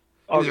yeah.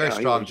 He was a very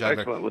strong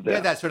juggler. He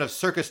had that sort of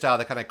circus style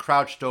that kind of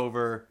crouched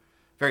over,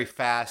 very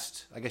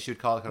fast. I guess you'd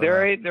call it.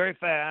 Very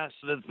fast.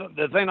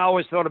 The thing I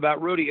always thought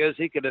about Rudy is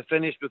he could have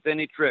finished with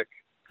any trick.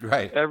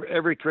 Right.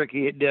 Every trick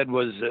he did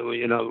was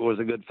was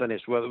a good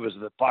finish. Whether it was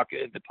the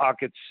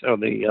pockets, or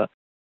the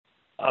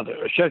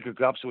shaker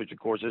cups, which of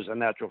course is a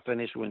natural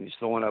finish when he's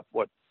throwing up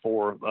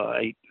 4,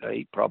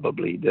 8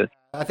 probably.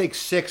 I think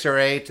 6 or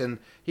 8, and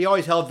he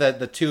always held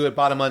the 2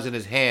 bottom ones in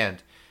his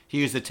hand. He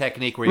used the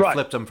technique where he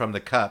flipped them from the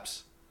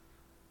cups.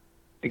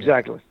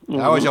 Exactly.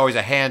 Mm-hmm. I was always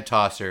a hand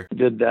tosser.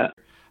 Did that.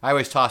 I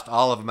always tossed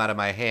all of them out of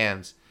my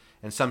hands,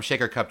 and some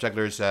shaker cup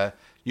jugglers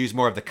use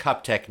more of the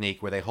cup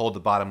technique where they hold the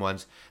bottom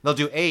ones. They'll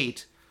do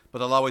 8, but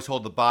they'll always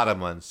hold the bottom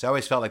ones. So I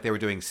always felt like they were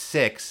doing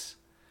 6,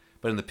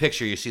 but in the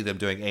picture you see them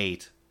doing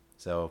 8.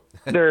 So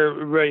they're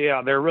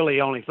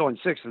really only throwing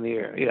 6 in the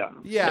air.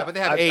 Yeah, but they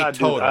have 8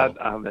 total.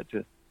 I have that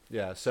too.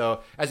 Yeah,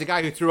 so as a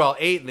guy who threw all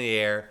 8 in the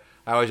air,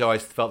 I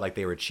always felt like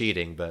they were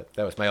cheating, but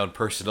that was my own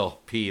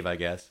personal peeve, I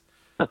guess.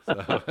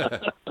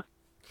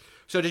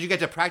 So did you get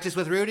to practice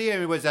with Rudy? I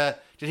mean,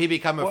 did he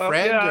become a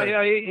friend?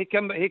 Yeah,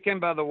 he came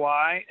by the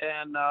Y,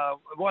 and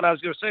what I was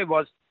going to say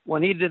was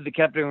when he did the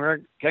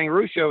Captain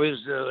Kangaroo Show, his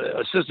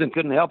assistant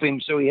couldn't help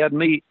him, so he had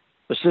me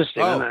assist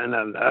him, and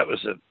that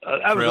was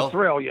a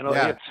thrill, you know.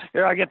 Yeah.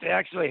 Here I get to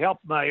actually help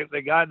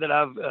the guy that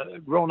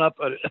I've grown up.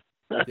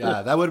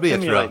 Yeah, that would be a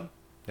thrill.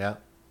 Yeah.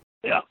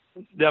 Yeah,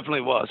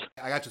 definitely was.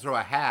 I got to throw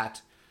a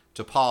hat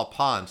to Paul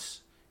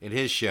Ponce in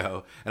his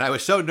show, and I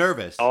was so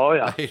nervous. Oh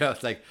yeah.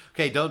 It's like,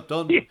 okay, don't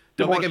make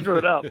him screw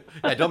it up.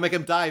 Yeah, don't make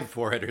him dive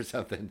for it or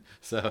something.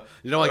 So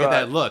you don't want to get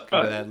that look,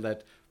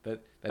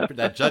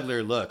 that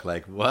juggler look.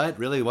 Like, what?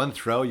 Really? One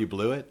throw, you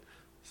blew it?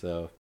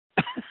 So.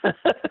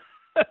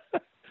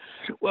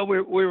 Well,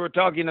 we were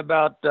talking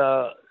about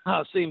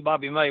seeing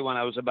Bobby May when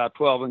I was about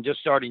 12 and just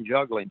starting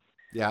juggling.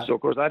 Yeah. So,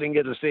 of course, I didn't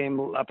get to see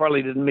him. I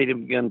probably didn't meet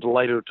him again until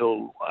later,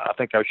 I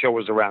think our show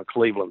was around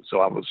Cleveland.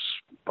 So I was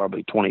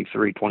probably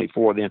 23,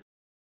 24 then.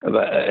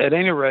 But at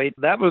any rate,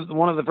 that was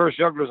one of the first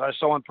jugglers I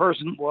saw in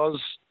person was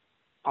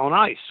on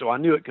ice. So I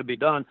knew it could be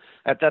done.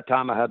 At that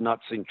time, I had not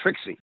seen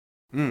Trixie.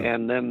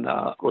 And then,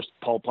 of course,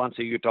 Paul Ponce,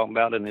 you're talking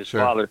about, and his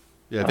father.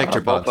 Yeah,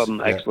 Victor Ponce. Both of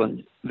them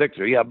excellent.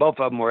 Victor, yeah, both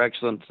of them were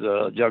excellent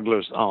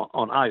jugglers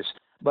on ice.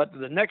 But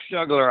the next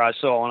juggler I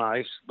saw on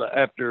ice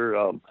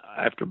after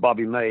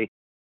Bobby May,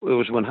 it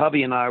was when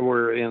hubby and I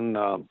were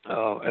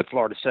at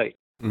Florida State.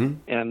 Mm-hmm.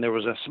 And there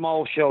was a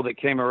small show that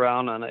came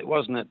around, and it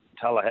wasn't at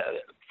Tallahassee.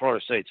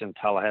 Florida State's in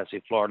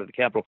Tallahassee, Florida, the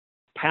capital.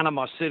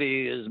 Panama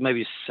City is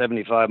maybe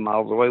 75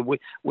 miles away.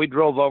 We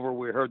drove over.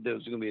 We heard there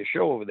was going to be a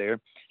show over there.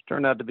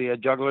 Turned out to be a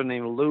juggler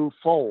named Lou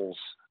Foles.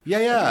 Yeah.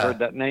 Have you heard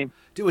that name?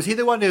 Was he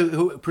the one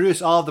who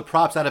produced all of the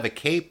props out of a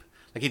cape?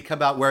 Like he'd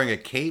come out wearing a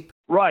cape?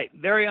 Right.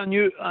 Very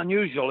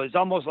unusual. It's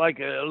almost like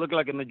looked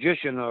like a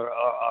magician or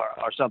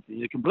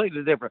something. It's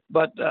completely different.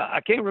 But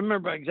I can't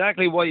remember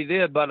exactly what he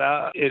did, but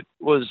it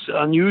was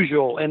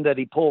unusual in that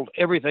he pulled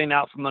everything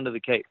out from under the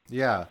cape.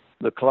 Yeah.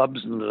 The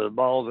clubs and the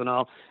balls and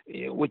all,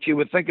 which you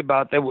would think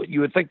about,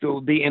 you would think that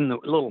would be in the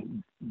little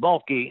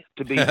bulky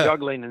to be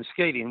juggling and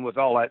skating with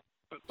all that.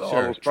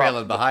 Sure, all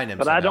trailing behind him.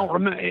 But somehow. I don't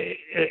remember.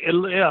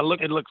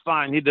 It looked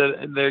fine. He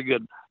did a very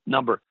good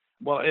number.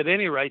 Well, at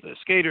any rate, the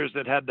skaters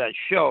that had that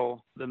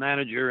show, the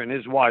manager and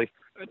his wife,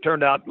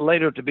 turned out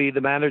later to be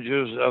the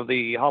managers of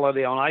the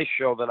Holiday on Ice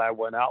show that I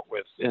went out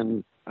with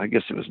in, I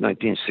guess it was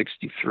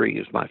 1963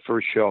 is my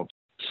first show.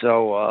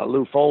 So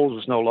Lou Foles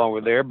was no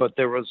longer there, but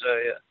there was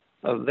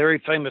a very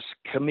famous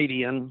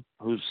comedian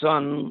whose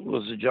son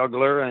was a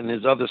juggler, and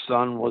his other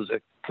son was a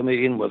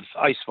comedian with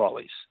Ice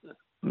Follies,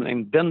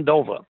 named Ben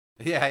Dova.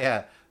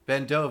 Yeah.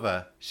 Ben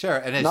Dova. Sure.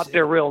 And not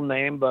their real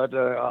name, but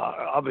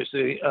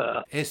obviously.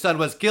 His son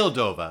was Gil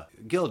Dova.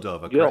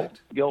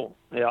 Correct? Gil,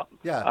 yeah.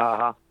 Yeah.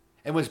 Uh-huh.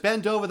 And was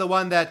Ben Dova the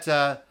one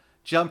that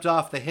jumped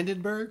off the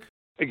Hindenburg?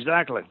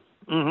 Exactly.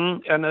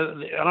 Mm-hmm. And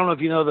I don't know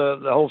if you know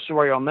the whole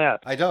story on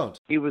that. I don't.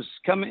 He was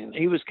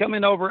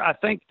coming over, I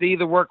think, to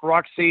either work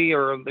Roxy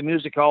or the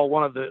Music Hall,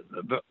 one of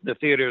the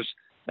theaters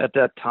at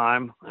that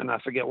time, and I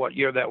forget what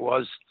year that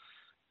was.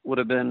 Would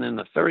have been in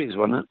the 30s,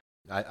 wasn't it?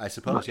 I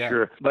suppose, Not yeah.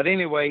 Sure. But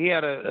anyway, he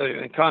had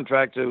a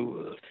contract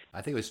to...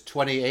 I think it was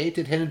 28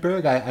 at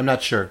Hindenburg. I'm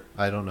not sure.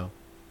 I don't know.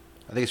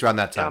 I think it's around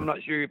that time. I'm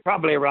not sure.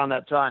 Probably around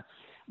that time.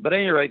 But at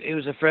any rate, he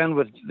was a friend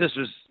with... This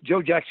was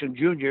Joe Jackson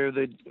Jr.,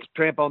 the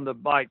tramp on the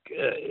bike.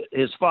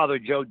 His father,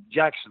 Joe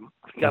Jackson,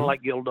 kind of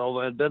like Gil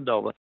Dova and Ben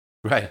Dova.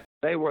 Right.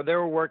 They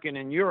were working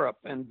in Europe,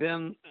 and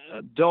Ben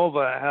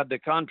Dova had the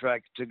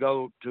contract to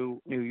go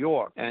to New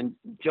York. And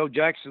Joe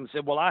Jackson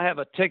said, well, I have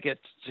a ticket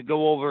to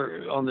go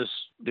over on this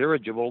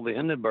dirigible, the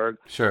Hindenburg.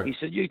 Sure. He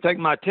said, you take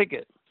my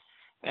ticket.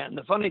 And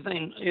the funny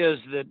thing is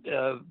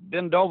that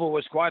Ben Dova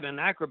was quite an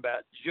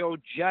acrobat. Joe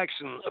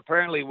Jackson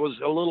apparently was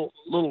a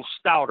little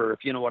stouter,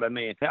 if you know what I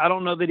mean. I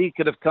don't know that he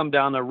could have come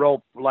down the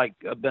rope like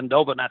Ben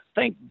Dova, and I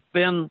think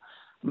Ben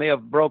may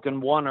have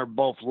broken one or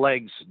both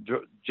legs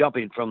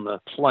jumping from the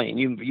plane.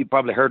 You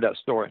probably heard that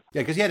story.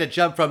 Yeah, because he had to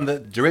jump from the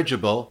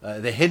dirigible,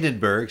 the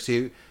Hindenburg.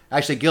 See,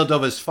 actually, Gil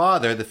Dova's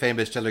father, the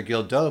famous juggler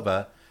Gil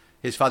Dova,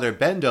 his father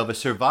Ben Dova,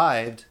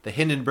 survived the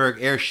Hindenburg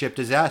airship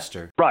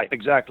disaster. Right,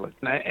 exactly.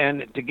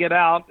 And to get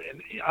out,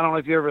 I don't know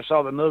if you ever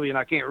saw the movie, and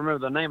I can't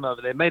remember the name of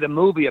it. They made a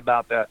movie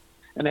about that.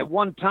 And at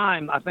one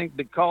time, I think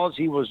because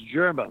he was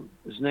German,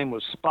 his name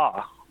was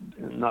Spa,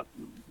 not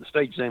the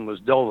stage name was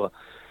Dova.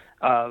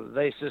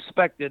 They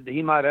suspected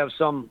he might have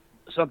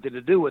something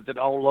to do with it,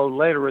 although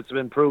later it's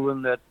been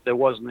proven that there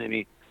wasn't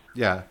any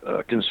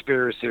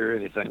conspiracy or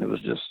anything. It was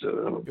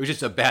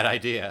just a bad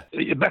idea.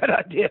 A bad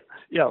idea.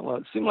 Yeah, well,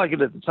 it seemed like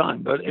it at the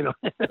time, but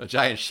a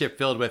giant ship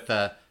filled with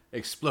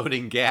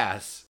exploding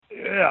gas.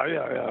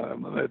 Yeah.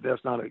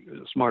 That's not a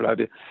smart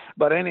idea.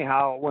 But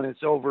anyhow, when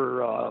it's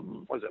over,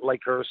 was it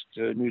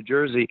Lakehurst, New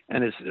Jersey,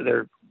 and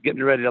they're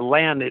getting ready to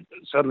land, it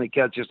suddenly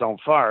catches on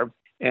fire.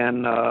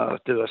 And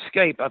to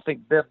escape, I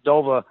think Ben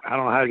Dova, I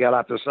don't know how he got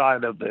out the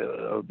side of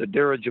the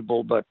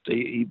dirigible, but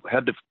he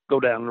had to go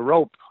down the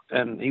rope,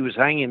 and he was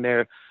hanging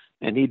there,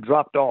 and he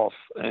dropped off.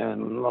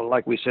 And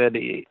like we said,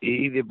 he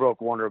either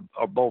broke one or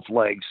both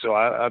legs. So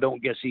I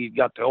don't guess he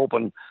got to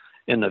open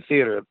in the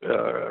theater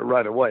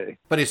right away.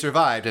 But he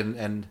survived,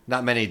 and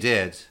not many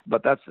did.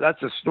 But that's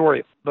a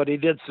story. But he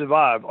did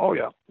survive. Oh,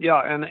 yeah.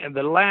 Yeah, and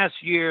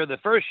the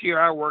first year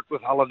I worked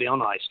with Holiday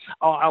on Ice,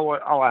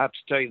 I have to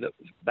tell you,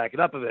 back it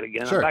up a bit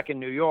again. Sure. I'm back in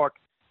New York,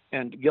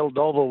 and Gil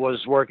Dova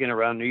was working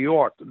around New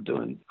York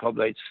doing club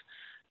dates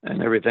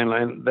and everything.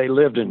 And they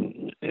lived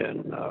in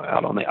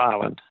out on the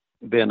island,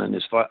 Ben and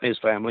his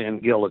family,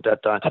 and Gil at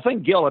that time. I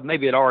think Gil was a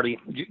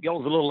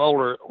little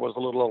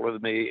older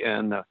than me,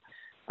 and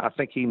I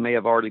think he may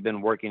have already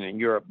been working in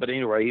Europe. But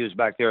anyway, he was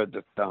back there at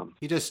the time.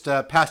 He just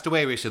passed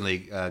away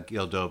recently,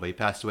 Gil Dova. He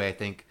passed away, I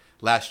think,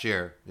 last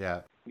year.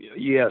 Yeah.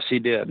 Yes, he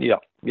did.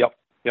 Yep.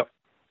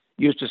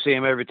 Used to see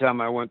him every time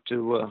I went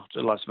to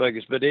Las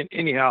Vegas. But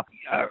anyhow,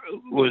 I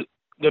was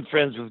good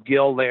friends with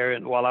Gil there,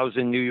 and while I was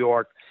in New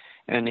York,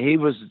 and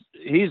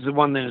he's the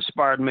one that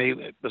inspired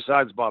me.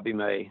 Besides Bobby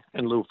May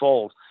and Lou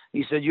Foles,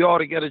 he said, "You ought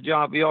to get a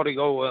job. You ought to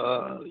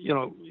go,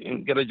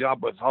 and get a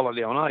job with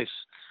Holiday on Ice."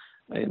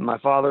 And my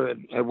father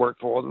had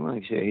worked for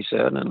them, he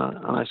said, and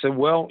I said,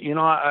 well,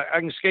 I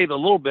can skate a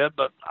little bit,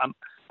 but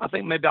I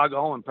think maybe I'll go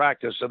home and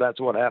practice. So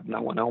that's what happened. I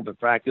went home and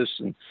practiced,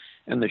 and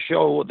the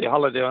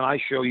Holiday on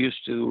Ice show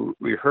used to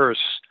rehearse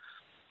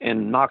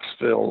in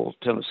Knoxville,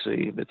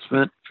 Tennessee.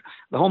 The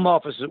home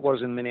office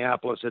was in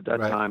Minneapolis at that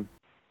time,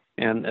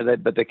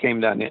 but they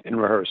came down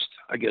and rehearsed.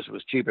 I guess it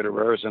was cheaper to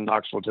rehearse in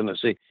Knoxville,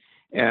 Tennessee,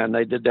 and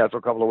they did that for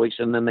a couple of weeks,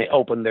 and then they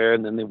opened there,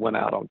 and then they went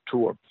out on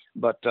tour.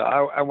 But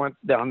I went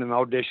down and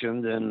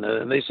auditioned,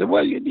 and they said,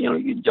 well,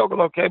 you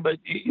juggle okay, but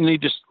you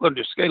need to learn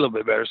to skate a little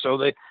bit better. So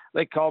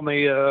they called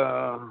me,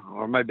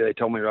 or maybe they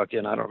told me right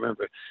then, I don't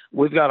remember.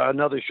 We've got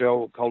another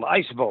show called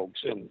Ice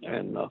Vogues,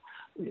 and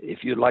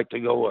if you'd like to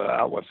go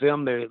out with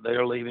them,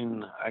 they're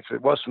leaving. Actually,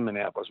 it was from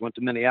Minneapolis. Went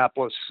to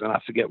Minneapolis, and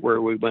I forget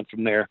where we went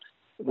from there,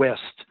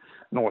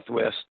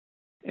 northwest.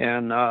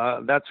 And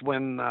that's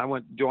when I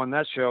went to join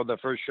that show. The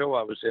first show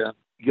I was in,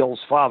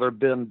 Gil's father,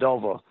 Ben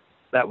Dova.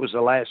 That was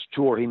the last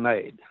tour he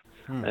made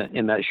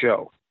in that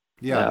show.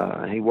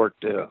 Yeah. He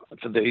worked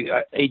for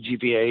the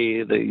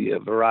AGVA, the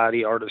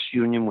Variety Artists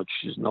Union, which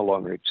no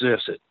longer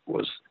exists. It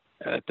was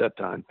at that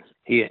time.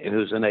 He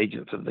was an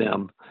agent for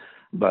them.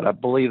 But I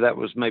believe that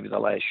was maybe the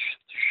last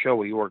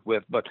show he worked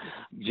with. But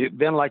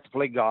Ben liked to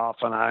play golf,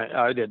 and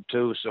I did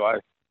too. So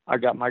I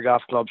got my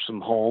golf clubs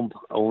from home.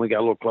 I only got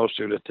a little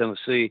closer to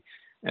Tennessee,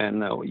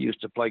 and we used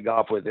to play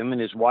golf with him.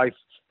 And his wife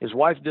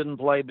didn't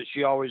play, but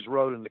she always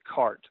rode in the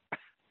cart.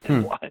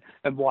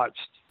 and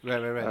watched.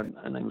 Right.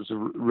 Her name was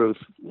Ruth.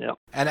 Yeah.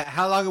 And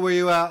how long were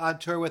you on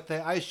tour with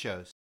the ice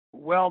shows?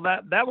 Well,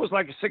 that was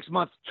like a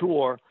 6-month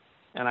tour,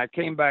 and I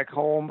came back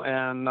home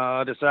and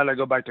decided to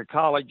go back to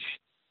college.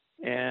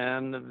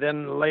 And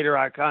then later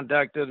I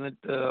contacted it.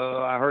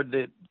 I heard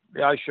that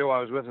the ice show I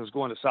was with was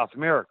going to South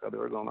America. They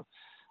were going to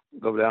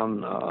go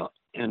down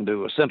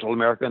into Central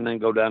America and then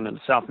go down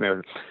into South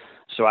America.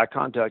 So I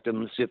contacted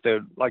them to see if they'd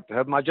like to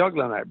have my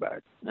juggling act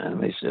back.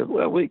 And they said,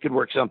 well, we could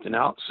work something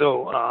out.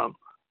 So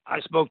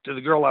I spoke to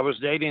the girl I was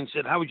dating and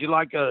said, how would you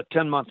like a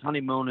 10-month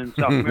honeymoon in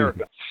South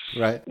America?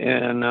 Right.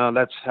 And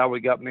that's how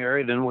we got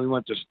married. And we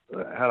went to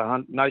had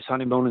a nice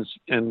honeymoon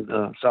in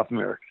South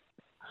America.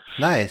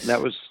 Nice.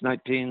 That was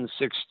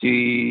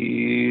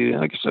 1960,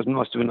 I guess it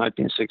must have been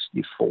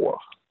 1964,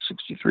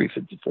 63,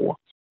 54.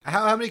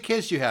 How many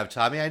kids do you have,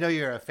 Tommy? I know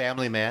you're a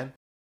family man.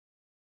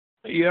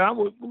 Yeah,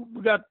 we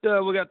got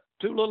 2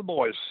 little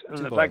boys, and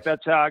in fact,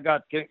 that's how I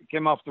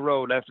came off the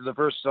road. After the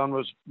first son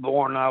was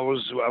born, I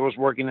was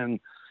working in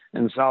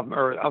South,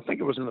 or I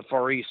think it was in the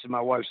Far East, and my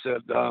wife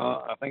said,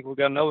 "I think we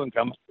got another one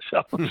coming."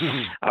 So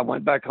I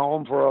went back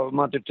home for a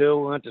month or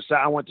two.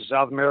 I went to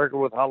South America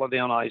with Holiday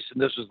on Ice,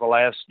 and this was the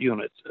last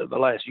unit, the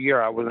last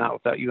year I was out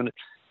with that unit,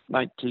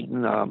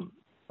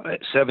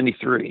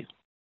 1973.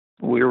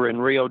 We were in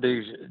Rio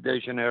de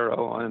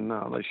Janeiro, and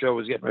the show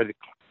was getting ready to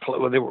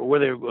where they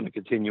were going to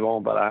continue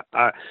on, but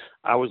I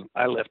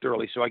left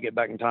early, so I get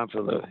back in time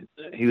for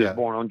he was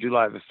born on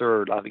July the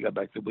 3rd. I think I got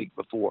back the week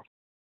before.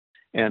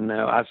 And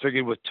I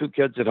figured with 2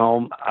 kids at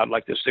home, I'd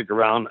like to stick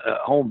around at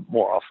home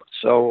more often.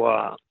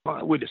 So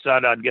we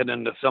decided I'd get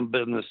into some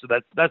business. So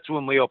that's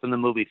when we opened the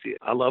movie theater.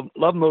 I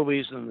love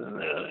movies,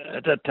 and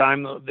at that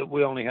time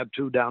we only had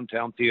 2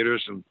 downtown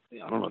theaters. And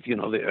I don't know if you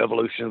know the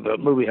evolution of the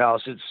movie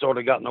house. It's sort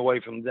of gotten away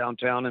from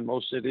downtown in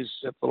most cities,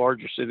 except the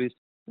larger cities,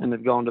 and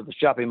they've gone to the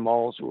shopping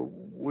malls.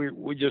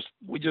 We just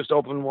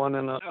opened one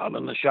out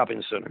in the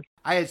shopping center.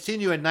 I had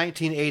seen you in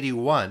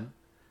 1981.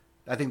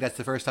 I think that's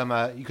the first time,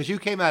 because you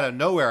came out of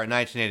nowhere in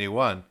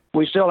 1981.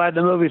 We still had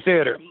the movie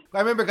theater. I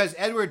remember because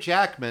Edward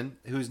Jackman,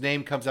 whose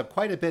name comes up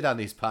quite a bit on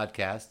these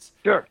podcasts.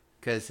 Sure.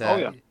 Because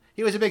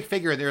he was a big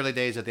figure in the early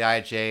days of the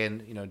IJ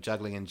and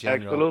juggling in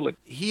general. Absolutely.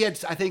 He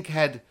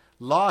had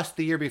lost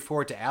the year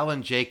before to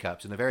Alan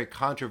Jacobs in a very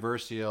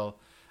controversial,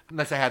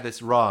 unless I had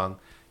this wrong,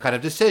 kind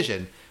of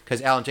decision,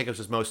 because Alan Jacobs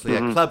was mostly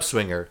a club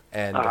swinger,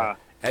 and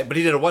but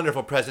he did a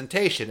wonderful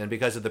presentation, and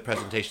because of the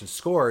presentation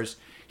scores,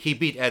 he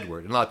beat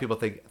Edward, and a lot of people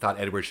thought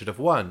Edward should have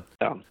won.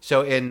 Yeah. So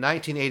in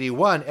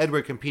 1981,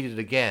 Edward competed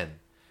again,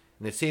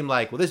 and it seemed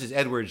like, well, this is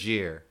Edward's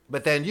year.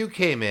 But then you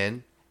came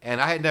in, and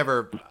I had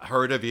never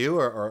heard of you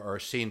or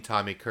seen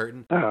Tommy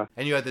Curtin,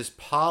 and you had this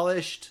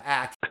polished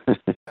act.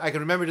 I can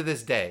remember to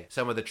this day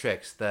some of the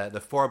tricks, the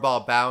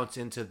 4-ball bounce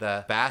into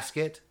the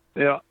basket.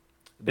 Yeah.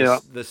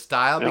 The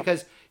style,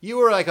 because you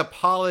were like a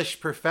polished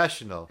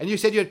professional, and you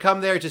said you had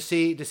come there to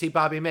see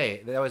Bobby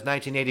May. That was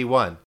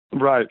 1981.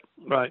 Right.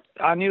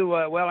 I knew,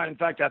 well, in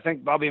fact, I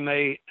think Bobby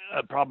May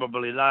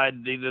probably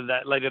died either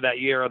later that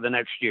year or the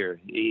next year.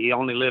 He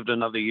only lived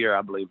another year,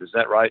 I believe. Is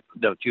that right?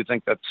 Don't you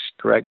think that's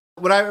correct?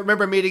 When I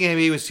remember meeting him,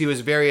 he was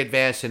very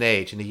advanced in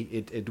age, and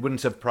it wouldn't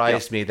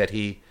surprise me that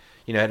he,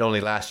 had only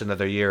lasted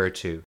another year or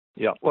two.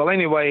 Yeah. Well,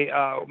 anyway,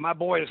 my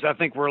boys, I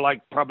think, were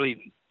like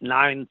probably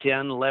 9,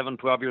 10, 11,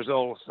 12 years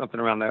old, something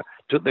around there.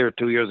 They were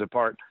 2 years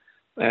apart.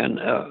 And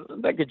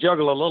they could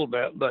juggle a little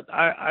bit, but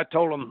I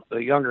told him, the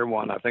younger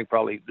one, I think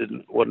probably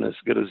wasn't as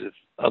good as his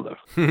other,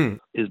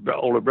 his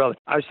older brother.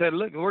 I said,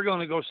 look, we're going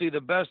to go see the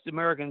best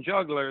American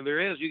juggler there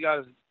is. You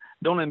guys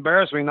don't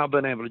embarrass me not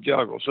being able to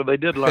juggle. So they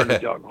did learn to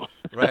juggle.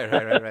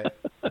 Right.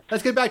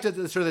 Let's get back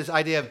to sort of this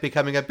idea of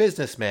becoming a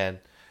businessman.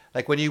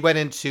 Like when you went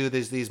into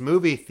these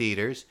movie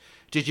theaters,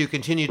 did you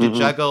continue to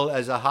juggle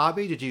as a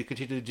hobby? Did you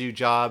continue to do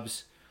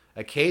jobs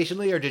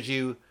occasionally, or did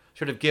you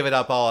sort of give it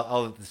up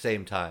all at the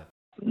same time?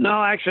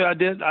 No, actually,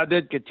 I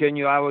did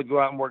continue. I would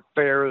go out and work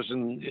fairs,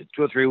 and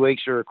 2 or 3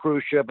 weeks, or a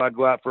cruise ship. I'd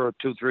go out for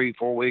 2, 3,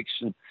 4 weeks,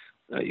 and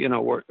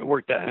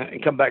work that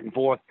and come back and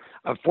forth.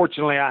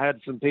 Fortunately, I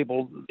had some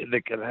people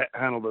that could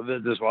handle the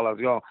business while I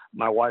was gone.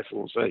 My wife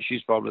will say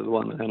she's probably the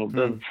one that handled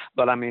business.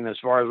 But I mean, as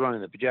far as running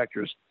the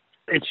projectors,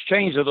 it's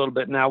changed a little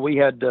bit now. We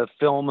had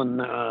film, and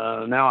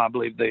now I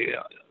believe they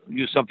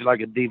use something like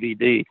a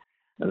DVD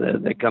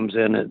that comes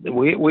in.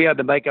 We had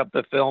to make up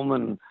the film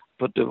and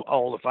put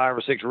all the 5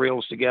 or 6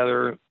 reels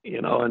together,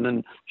 and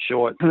then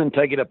show it, and then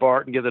take it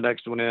apart and get the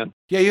next one in.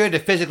 Yeah, you had to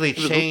physically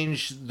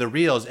change the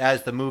reels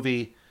as the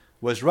movie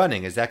was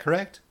running. Is that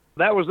correct?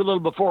 That was a little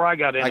before I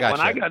got in. When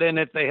I got in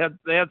it, they had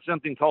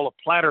something called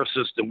a platter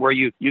system where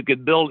you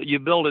could build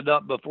it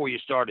up before you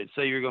started.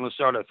 Say you're going to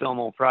start a film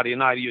on Friday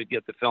night, you'd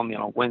get the film,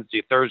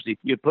 Wednesday, Thursday.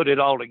 You put it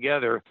all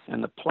together,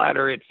 and the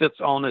platter, it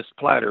fits on this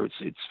platter.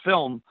 It's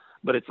film,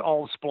 but it's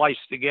all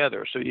spliced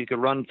together so you could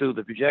run through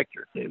the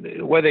projector.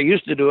 The way they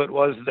used to do it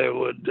was they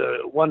would,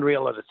 one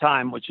reel at a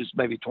time, which is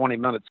maybe 20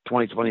 minutes,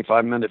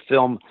 25-minute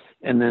film,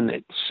 and then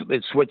it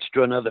switched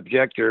to another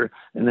projector,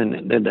 and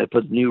then they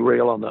put a new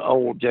reel on the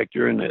old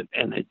projector, and it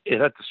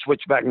had to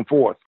switch back and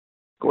forth.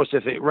 course,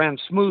 if it ran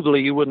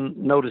smoothly, you wouldn't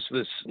notice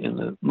this in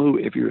the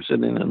movie if you were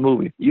sitting in a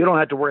movie. You don't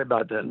have to worry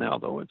about that now,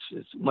 though.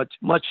 It's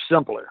much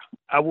simpler.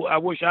 I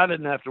wish I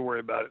didn't have to worry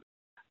about it,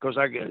 because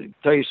I can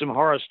tell you some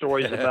horror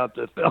stories about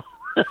the film.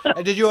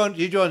 And did you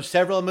own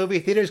several movie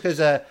theaters? Because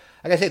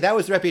like I say, that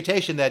was the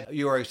reputation that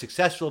you were a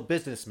successful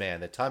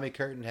businessman, that Tommy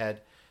Curtin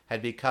had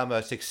become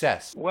a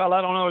success. Well,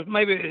 I don't know.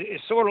 Maybe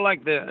it's sort of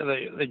like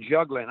the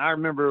juggling. I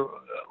remember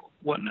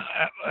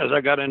as I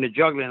got into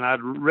juggling,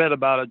 I'd read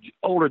about an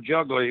older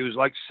juggler. He was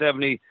like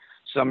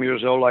 70-some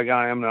years old, like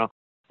I am now,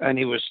 and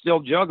he was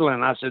still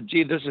juggling. I said,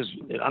 gee,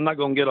 I'm not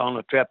going to get on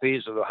the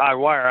trapeze or the high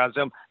wire. I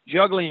said,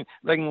 juggling,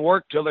 they can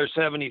work till they're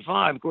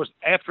 75. Of course,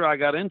 after I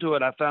got into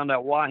it, I found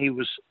out why he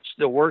was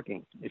still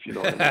working, if you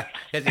know what I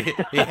mean.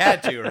 He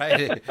had to,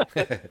 right?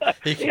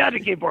 He had to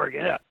keep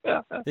working,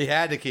 yeah. He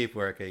had to keep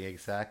working,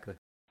 exactly.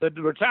 The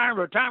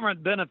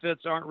retirement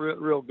benefits aren't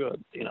real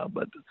good,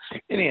 but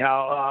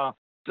anyhow,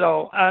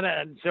 so I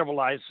had several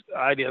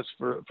ideas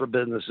for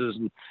businesses,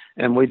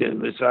 and we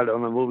decided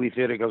on a movie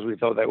theater because we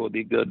thought that would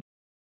be good.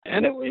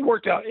 And it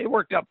worked out. It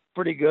worked out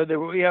pretty good.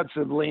 We had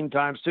some lean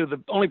times too.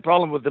 The only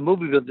problem with the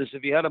movie business,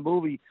 if you had a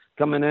movie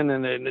coming in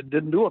and it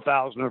didn't do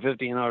 $1,000 or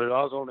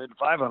 $1,500, only did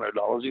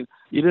 $500,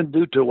 you didn't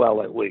do too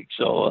well that week.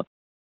 So,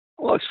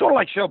 well, it's sort of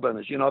like show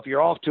business. If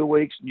you're off 2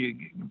 weeks and you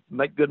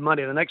make good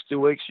money the next 2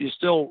 weeks, you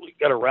still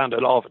got to round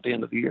it off at the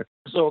end of the year.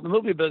 So the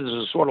movie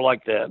business is sort of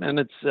like that. And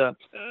it's, of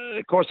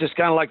course, it's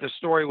kind of like the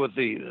story with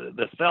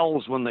the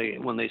Fells when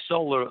they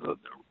sold the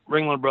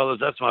Ringling Brothers.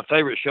 That's my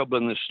favorite show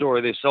business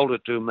story. They sold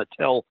it to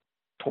Mattel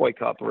Toy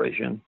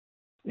Corporation,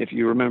 if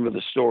you remember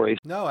the story.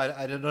 No,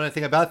 I didn't know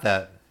anything about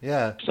that.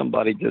 Yeah.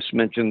 Somebody just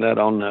mentioned that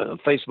on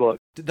Facebook.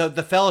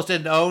 The Fells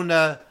didn't own,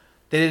 they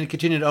didn't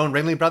continue to own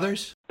Ringling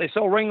Brothers? They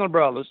sold Ringling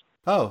Brothers.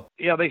 Oh.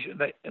 Yeah,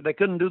 they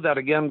couldn't do that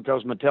again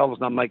because Mattel was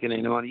not making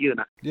any money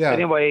either. Yeah.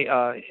 Anyway,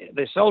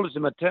 they sold it to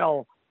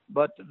Mattel,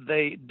 but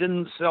they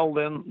didn't sell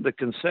them the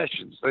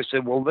concessions. They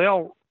said, well,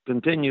 they'll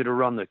continue to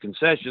run the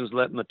concessions,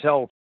 let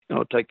Mattel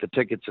take the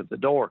tickets at the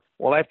door.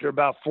 Well, after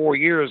about 4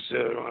 years,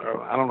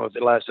 I don't know if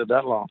it lasted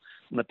that long,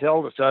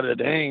 Mattel decided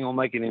they ain't going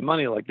to make any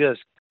money like this.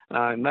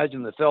 I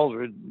imagine the Fells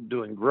were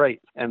doing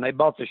great, and they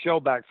bought the show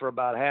back for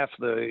about half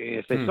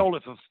if they sold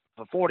it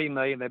for $40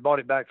 million, they bought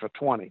it back for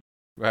 $20.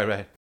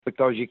 Right.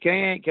 Because you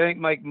can't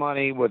make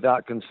money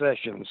without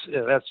concessions.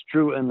 Yeah, that's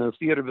true in the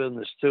theater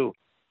business too.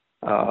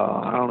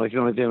 I don't know if you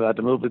know anything about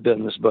the movie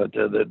business, but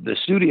the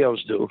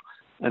studios do.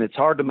 And it's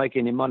hard to make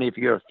any money if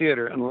you're a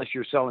theater unless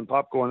you're selling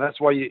popcorn. That's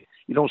why you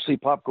don't see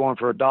popcorn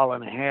for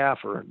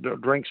 $1.50 or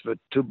drinks for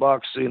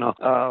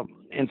 $2.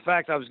 In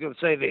fact, I was going to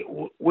say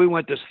that we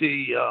went to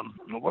see,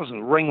 it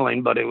wasn't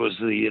Ringling, but it was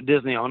the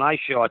Disney on Ice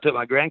show. I took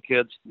my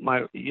grandkids.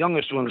 My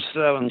youngest one was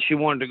 7. She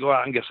wanted to go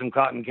out and get some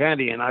cotton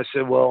candy. And I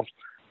said, well,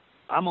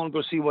 I'm going to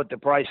go see what the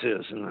price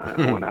is. And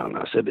I went out and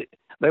I said,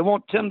 they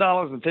want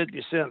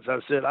 $10.50. I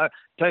said, I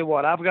tell you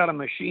what, I've got a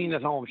machine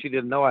at home. She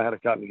didn't know I had a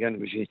cotton candy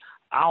machine.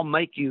 I'll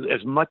make you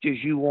as much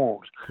as you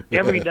want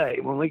every day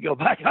when we go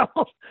back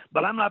home.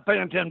 But I'm not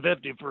paying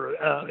 $10.50 for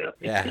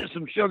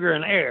some sugar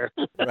and air.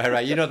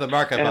 Right. You know the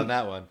markup on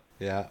that one.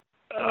 Yeah.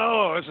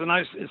 Oh, it's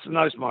a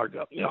nice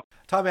markup. Yeah.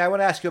 Tommy, I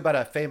want to ask you about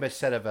a famous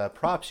set of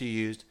props you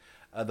used,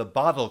 the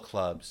bottle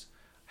clubs.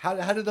 How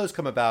did those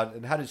come about,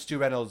 and how did Stu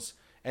Reynolds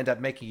end up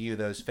making you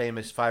those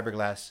famous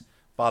fiberglass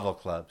bottle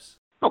clubs?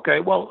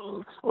 Okay,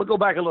 well, we'll go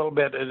back a little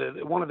bit.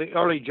 One of the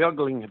early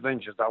juggling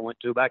conventions I went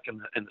to back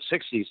in the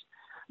 60s,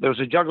 there was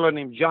a juggler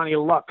named Johnny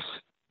Lux,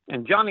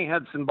 and Johnny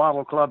had some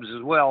bottle clubs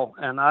as well,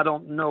 and I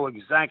don't know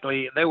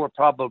exactly. They were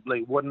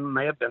probably wooden,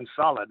 may have been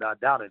solid. I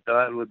doubt it,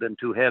 though. It would have been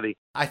too heavy.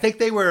 I think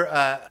they were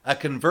a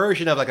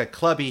conversion of like a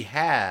club he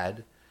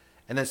had,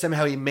 and then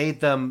somehow he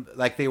made them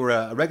like they were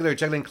a regular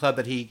juggling club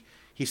that he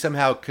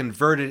somehow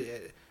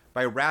converted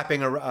by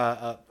wrapping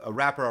a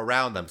wrapper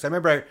around them. So I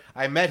remember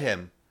I met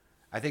him.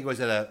 I think it was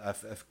at a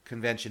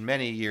convention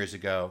many years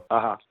ago.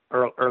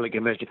 Early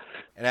convention.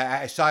 And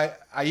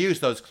I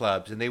used those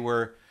clubs, and they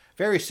were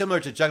very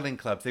similar to juggling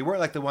clubs. They weren't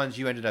like the ones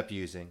you ended up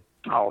using.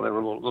 Oh, they were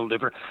a little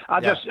different.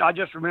 I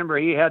just remember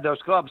he had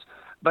those clubs.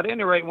 But at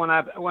any rate, when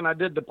I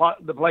did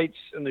the plates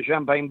and the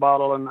champagne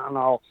bottle and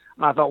all,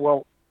 and I thought,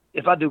 well,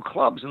 if I do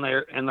clubs and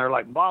they're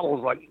like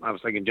bottles, like I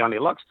was thinking Johnny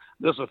Lux,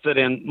 this will fit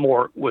in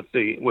more with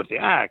the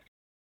act.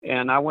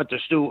 And I went to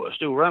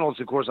Stu Reynolds.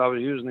 Of course, I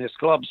was using his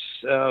clubs.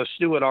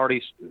 Stu had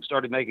already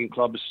started making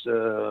clubs. I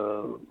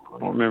don't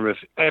remember if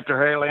after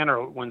Harry Lynn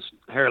or when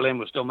Harry Lynn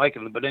was still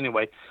making them. But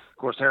anyway, of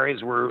course,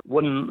 Harry's were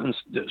wooden and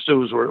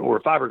Stu's were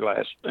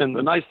fiberglass. And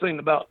the nice thing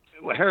about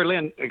Harry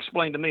Lynn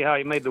explained to me how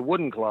he made the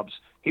wooden clubs.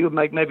 He would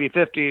make maybe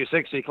 50 or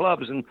 60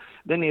 clubs, and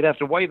then he'd have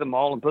to weigh them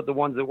all and put the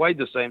ones that weighed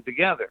the same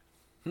together.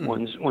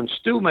 When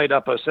Stu made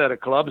up a set of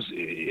clubs,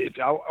 if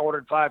I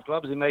ordered 5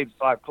 clubs, he made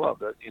 5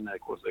 clubs. And of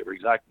course, they were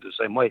exactly the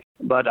same weight.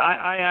 But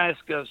I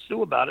asked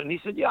Stu about it, and he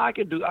said, "Yeah, I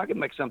could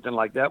make something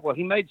like that." Well,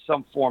 he made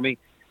some for me,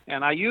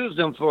 and I used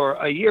them for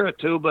a year or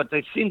two, but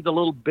they seemed a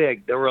little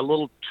big. They were a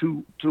little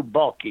too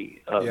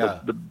bulky,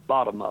 the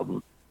bottom of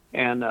them.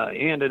 And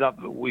he ended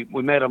up, we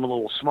made them a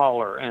little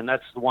smaller, and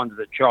that's the ones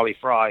that Charlie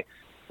Fry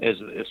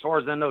As far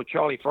as I know,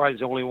 Charlie Fry's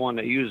the only one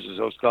that uses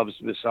those clubs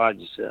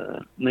besides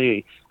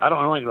me. I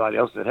don't know anybody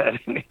else that had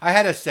any. I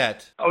had a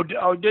set. Oh,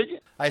 did you?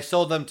 I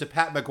sold them to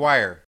Pat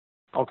McGuire.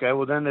 Okay,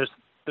 well then there's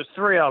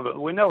three of us.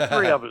 We know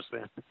three of us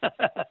then.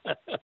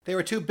 They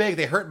were too big.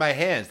 They hurt my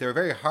hands. They were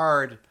very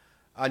hard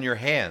on your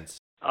hands.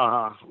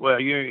 Well,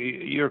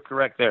 you're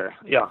correct there.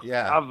 Yeah.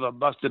 Yeah. I've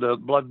busted a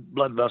blood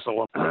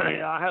vessel.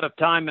 I had a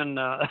time in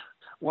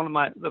one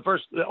of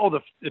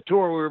the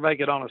tour we were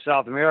making on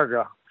South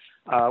America.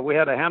 We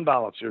had a hand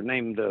balancer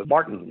named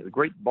Barton, the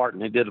great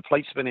Barton. He did a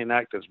plate spinning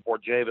act as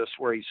Borjavis,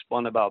 where he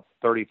spun about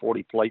 30,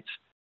 40 plates.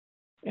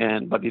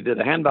 But he did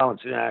a hand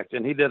balancing act,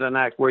 and he did an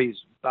act where he's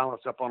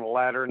balanced up on a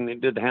ladder, and he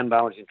did the hand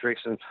balancing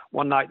tricks. And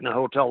one night in the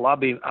hotel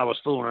lobby, I was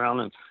fooling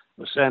around and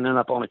was standing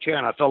up on a chair,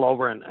 and I fell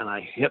over and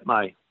I hit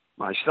my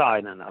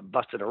side, and I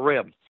busted a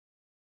rib.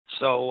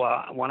 So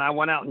when I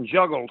went out and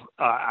juggled,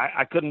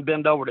 I couldn't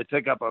bend over to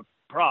pick up a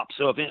prop.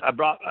 So if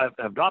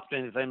I've dropped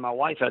anything, my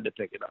wife had to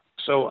pick it up.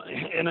 So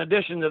in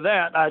addition to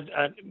that,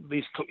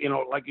 these,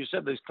 like you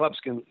said, these clubs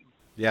can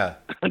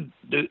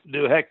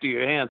do heck to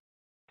your hand.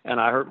 And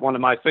I hurt one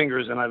of my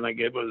fingers, and I think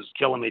it was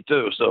killing me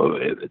too. So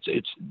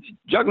it's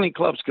juggling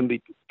clubs can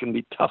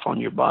be tough on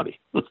your body.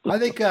 I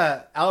think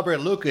Albert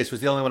Lucas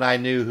was the only one I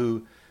knew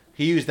who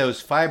he used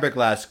those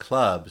fiberglass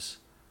clubs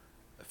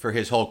for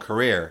his whole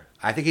career.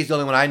 I think he's the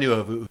only one I knew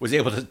of who was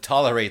able to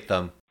tolerate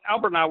them.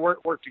 Albert and I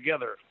worked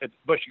together at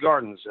Busch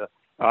Gardens.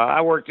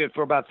 I worked it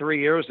for about 3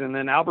 years, and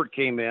then Albert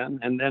came in,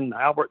 and then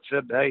Albert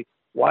said, "Hey,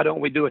 why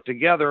don't we do it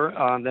together?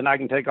 Then I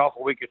can take off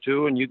a week or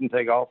two, and you can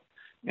take off."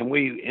 And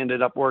we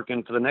ended up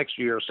working for the next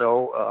year or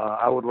so.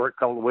 I would work a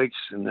couple of weeks,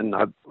 and then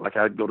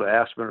I'd go to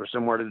Aspen or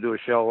somewhere to do a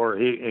show, or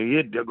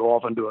he'd go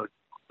off and do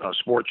a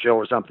sports show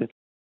or something,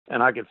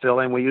 and I could fill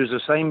in. We used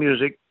the same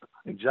music,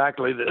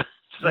 exactly the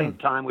same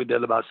time. We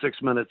did about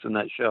 6 minutes in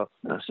that show.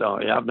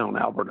 So yeah, I've known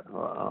Albert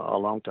a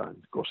long time.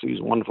 Of course, he's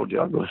a wonderful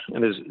juggler,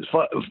 and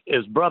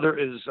his brother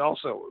is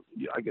also,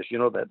 I guess you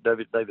know that,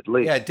 David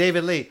Lee. Yeah,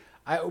 David Lee.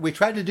 We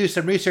tried to do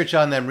some research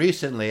on them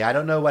recently. I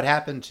don't know what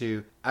happened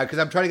to, because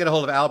I'm trying to get a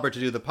hold of Albert to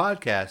do the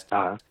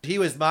podcast. He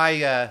was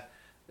my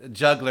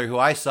juggler who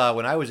I saw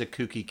when I was a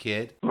kooky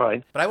kid.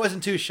 Right. But I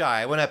wasn't too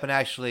shy. I went up and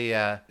actually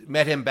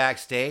met him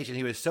backstage, and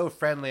he was so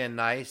friendly and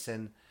nice,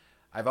 and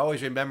I've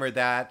always remembered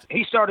that.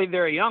 He started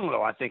very young,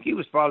 though. I think he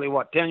was probably,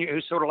 10 years? He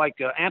was sort of like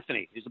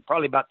Anthony. He was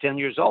probably about 10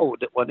 years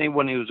old, wasn't he,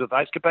 when he was with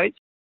Ice Capades?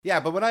 Yeah,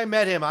 but when I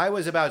met him, I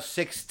was about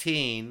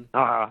 16,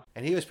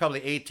 and he was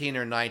probably 18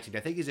 or 19.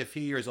 I think he's a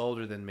few years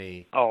older than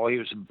me. Oh, he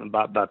was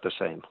about the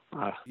same.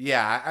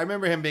 Yeah, I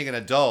remember him being an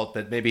adult,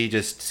 but maybe he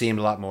just seemed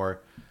a lot more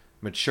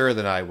mature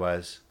than I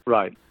was.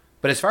 Right.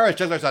 But as far as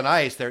jugglers on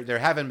ice, there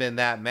haven't been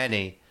that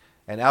many,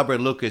 and Albert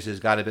Lucas has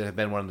got to have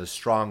been one of the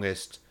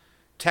strongest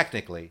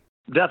technically.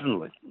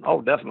 Definitely.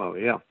 Oh,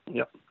 definitely, yeah.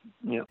 Yep.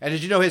 And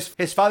did you know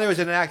his father was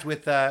in an act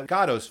with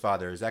Gatto's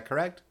father, is that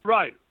correct?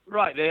 Right.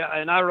 Yeah,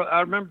 and I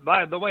remember,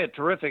 by the way, a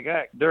terrific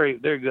act, very,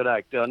 very good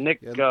act. Nick...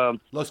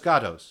 Los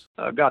Gatos.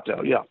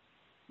 Gatto, yeah.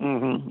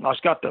 Mm-hmm. Los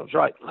Gatos,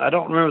 right. I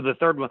don't remember the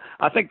third one.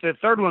 I think the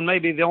third one may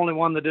be the only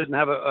one that didn't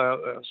have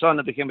a son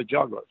that became a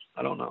juggler.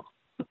 I don't know.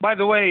 By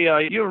the way,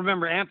 you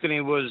remember Anthony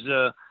was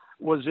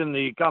in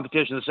the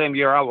competition the same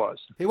year I was.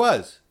 He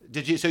was.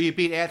 Did you? So you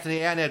beat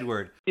Anthony and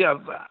Edward? Yeah,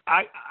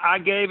 I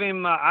gave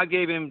him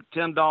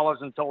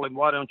 $10 and told him,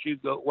 why don't you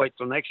go wait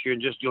till next year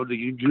and just go to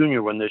the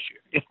junior one this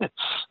year?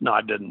 No,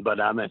 I didn't, but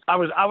I mean, I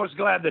was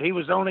glad that he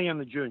was only in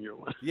the junior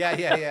one. Yeah,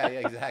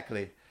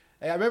 exactly.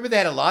 I remember they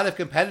had a lot of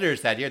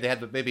competitors that year. They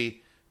had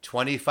maybe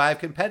 25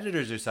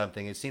 competitors or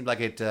something. It seemed like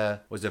it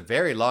was a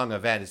very long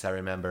event, as I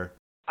remember.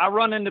 I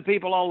run into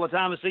people all the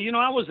time and say,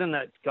 I was in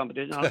that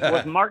competition.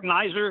 Was Mark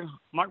Nizer?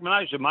 Mark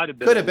Nizer might have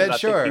been. Could have been,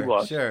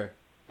 sure.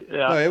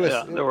 Yeah,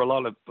 no, there were a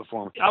lot of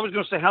performers. I was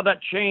going to say how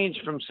that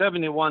changed from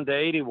 71 to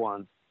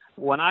 81.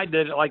 When I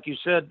did it, like you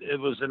said, it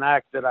was an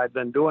act that I'd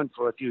been doing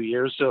for a few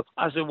years. So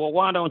I said, well,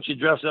 why don't you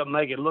dress up and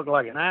make it look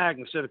like an act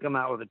instead of come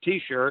out with a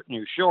T-shirt and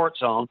your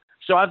shorts on?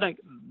 So I think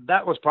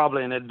that was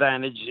probably an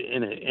advantage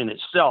in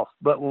itself.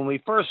 But when we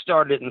first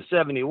started in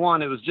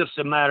 71, it was just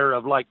a matter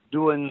of like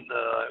doing,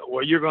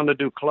 you're going to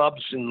do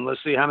clubs and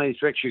let's see how many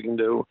tricks you can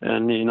do.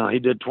 And, he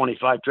did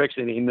 25 tricks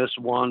and he missed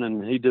one,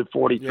 and he did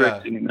 40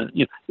 tricks and he missed.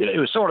 It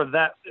was sort of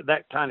that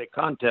kind of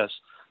contest.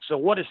 So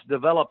what it's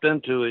developed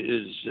into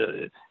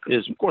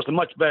is of course a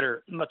much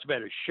better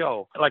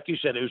show. Like you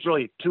said, it was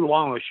really too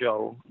long a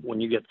show when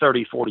you get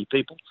 30, 40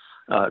 people,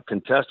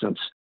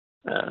 contestants.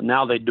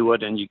 Now they do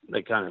it, and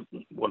they kind of,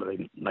 what do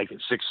they make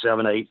it, 6,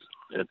 7, 8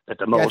 at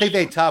the most? Yeah, I think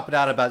they top it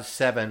out about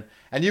 7.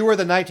 And you were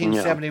the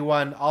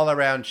 1971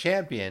 all-around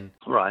champion,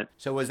 right?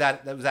 So was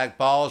that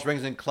balls,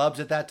 rings, and clubs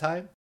at that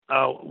time?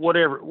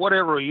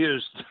 Whatever we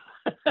used.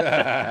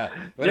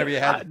 Whatever you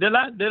had. Did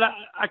I?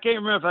 I can't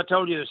remember if I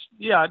told you this.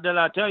 Yeah, did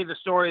I tell you the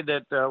story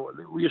that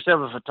we used to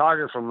have a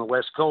photographer from the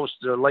West Coast,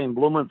 Lane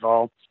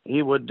Blumenthal?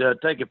 He would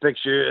take a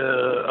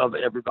picture of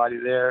everybody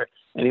there,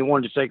 and he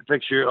wanted to take a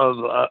picture of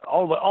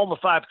all the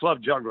 5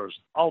 club jugglers,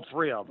 all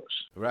 3 of us.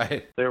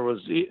 Right. There was,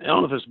 I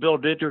don't know if it's Bill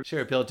Dietrich.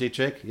 Sure, Bill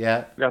Dietrich,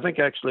 yeah. I think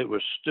actually it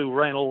was Stu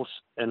Reynolds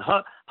and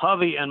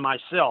Hovey and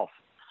myself.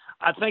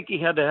 I think he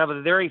had to have a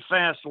very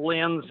fast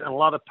lens and a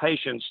lot of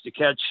patience to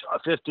catch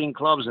 15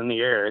 clubs in the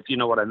air, if you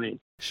know what I mean.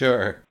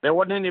 Sure. There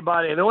wasn't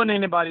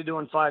anybody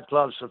doing 5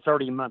 clubs for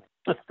 30 minutes.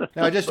 No,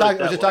 I was just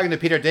talking to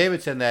Peter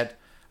Davidson that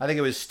I think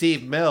it was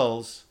Steve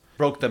Mills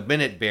broke the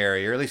minute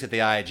barrier, at least at the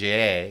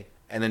IJA,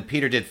 and then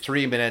Peter did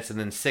 3 minutes and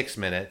then 6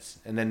 minutes,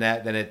 and then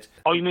it.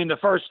 Oh, you mean the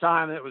first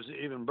time it was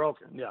even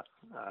broken? Yeah.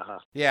 Uh-huh.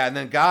 Yeah, and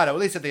then Gatto, at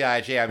least at the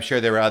IJA, I'm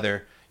sure there were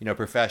other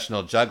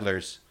professional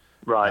jugglers,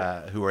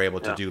 right, who were able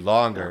to do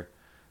longer. Yeah.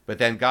 But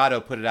then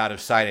Gatto put it out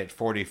of sight at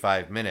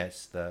 45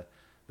 minutes, the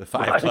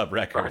 5 club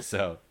record. Right.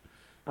 So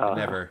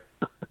never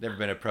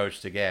been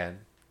approached again.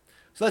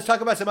 So let's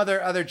talk about some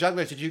other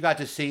jugglers that you got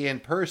to see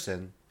in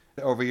person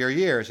over your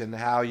years and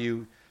how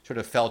you sort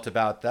of felt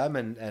about them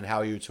and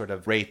how you sort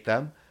of rate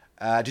them.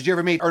 Did you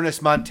ever meet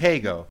Ernest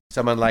Montego,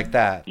 someone like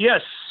that?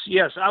 Yes.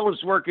 I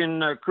was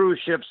working cruise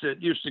ships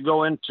that used to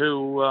go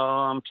into,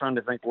 I'm trying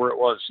to think where it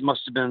was. It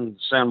must have been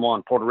San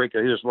Juan, Puerto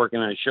Rico. He was working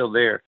on a show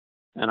there.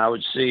 And I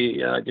could see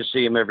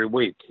him every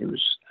week. He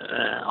was,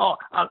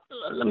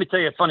 let me tell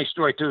you a funny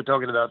story too,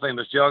 talking about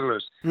famous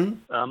jugglers.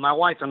 Mm-hmm. My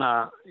wife and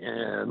I,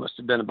 must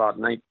have been about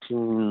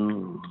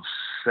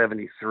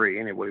 1973.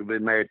 Anyway, we've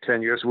been married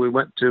 10 years. We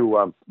went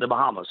to the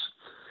Bahamas,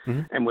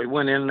 mm-hmm. and we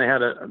went in. They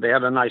had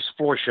a nice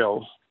floor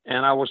show,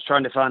 and I was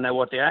trying to find out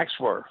what the acts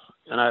were.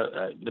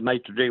 And the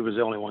maitre d' was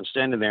the only one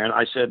standing there, and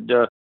I said,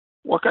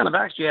 what kind of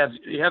acts do you have?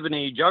 Do you have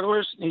any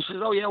jugglers? And he says,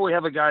 oh, yeah, we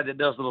have a guy that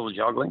does a little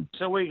juggling.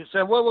 So we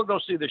said, well, we'll go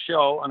see the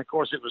show. And, of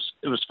course, it was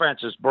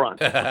Francis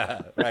Brunt.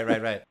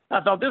 Right.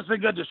 I thought, this is a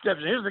good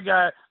description. Here's the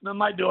guy that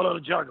might do a little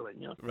juggling.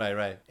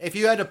 Right. If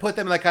you had to put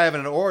them like kind of in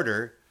an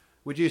order,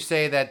 would you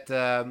say that,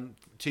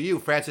 to you,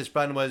 Francis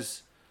Brunt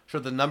was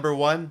sort of the number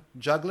one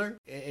juggler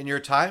in your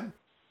time?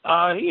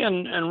 He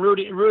and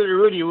Rudy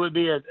would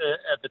be at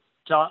the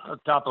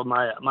top of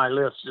my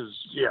list is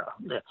yeah.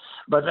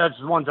 But that's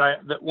the ones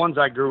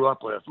I grew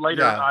up with.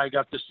 Later I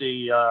got to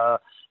see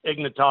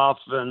Ignatov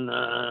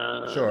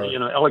and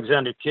sure.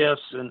 Alexander Kiss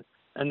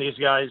and these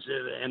guys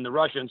and the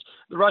Russians.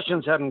 The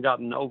Russians hadn't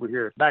gotten over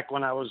here back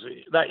when I was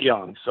that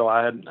young, so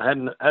I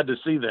hadn't had to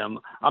see them.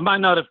 I might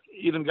not have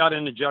even got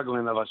into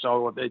juggling if I saw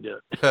what they did.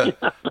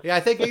 Yeah,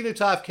 I think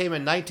Ignatov came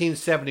in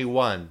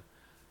 1971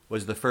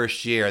 was the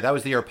first year. That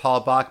was the year Paul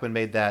Bachman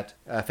made that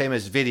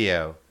famous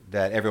video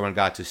that everyone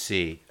got to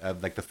see,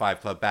 like the 5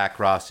 club back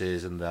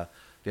crosses and the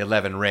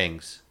 11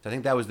 rings. So I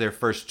think that was their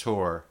first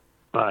tour.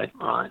 Right.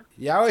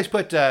 Yeah, I always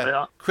put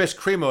Chris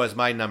Cremo as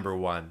my number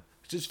one,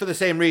 just for the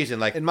same reason.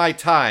 Like in my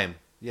time,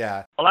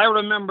 yeah. Well, I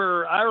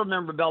remember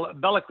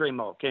Bella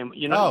Cremo came.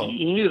 You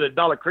knew that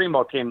Bella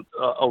Cremo came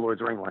over with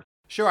Ringling.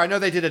 Sure, I know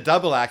they did a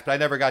double act, but I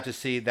never got to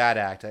see that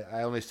act.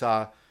 I only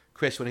saw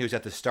Chris when he was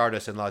at the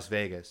Stardust in Las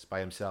Vegas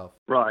by himself.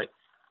 Right.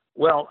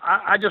 Well,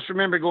 I just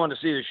remember going to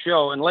see the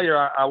show, and later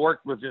I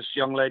worked with this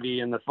young lady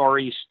in the Far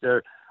East,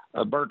 Bert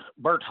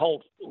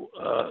Holt.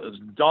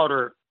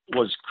 Daughter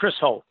was Chris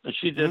Holt, and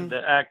she did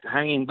the act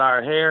Hanging by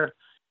Her Hair,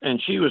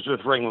 and she was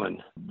with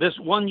Ringling. This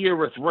one year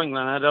with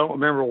Ringling, I don't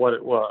remember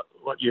what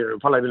year,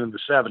 it probably been in the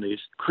 70s.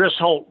 Chris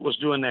Holt was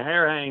doing the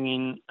hair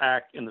hanging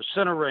act in the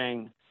center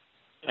ring,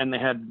 and they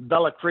had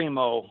Bella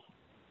Cremo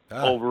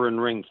over in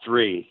ring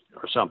 3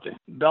 or something.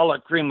 Bella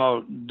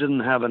Cremo didn't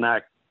have an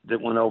act that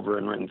went over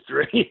in ring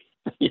 3.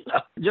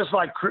 Just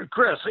like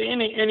Chris,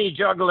 any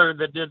juggler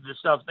that did the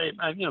stuff,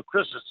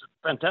 Chris is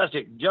a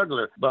fantastic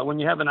juggler, but when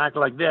you have an act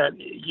like that,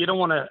 you don't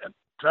want to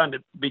trying to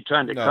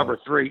cover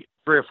three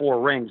or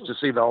 4 rings to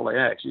see all the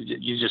acts.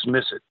 You just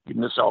miss it. You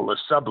miss all the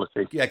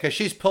subtlety. Yeah, because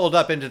she's pulled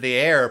up into the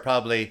air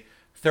probably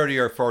 30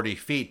 or 40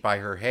 feet by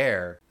her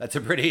hair. That's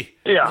a pretty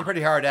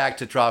hard act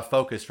to draw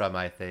focus from,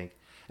 I think.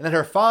 And then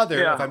her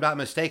father, if I'm not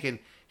mistaken,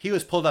 he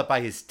was pulled up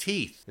by his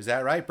teeth. Is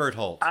that right, Bert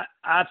Holt?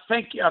 I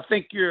think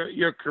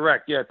you're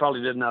correct. Yeah,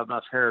 probably didn't have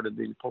enough hair to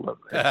be pulled up.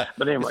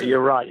 But anyway, you're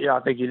right. Yeah, I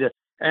think he did.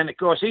 And of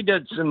course, he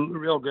did some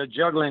real good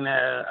juggling.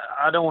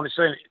 I don't want to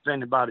say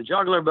anything about a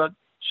juggler, but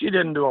she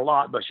didn't do a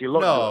lot, but she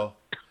looked good.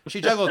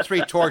 She juggled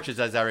 3 torches,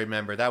 as I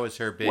remember. That was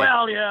her big.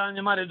 Well, yeah, and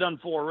you might have done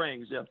 4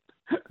 rings. Yeah.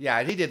 Yeah,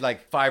 and he did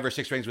like 5 or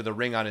 6 rings with a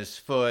ring on his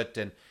foot,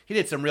 and he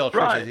did some real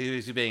tricks. Right. He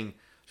was being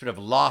sort of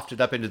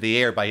lofted up into the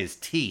air by his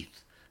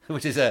teeth,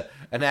 which is an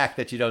act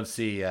that you don't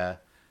see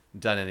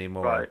done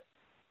anymore. Right.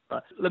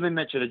 Let me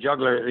mention a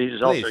juggler.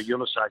 He's also a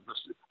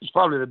unicyclist. He's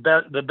probably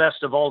the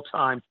best of all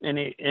time.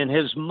 And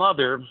his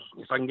mother,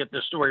 if I can get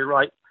this story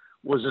right,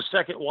 was the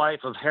second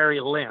wife of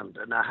Harry Lind.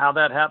 Now, how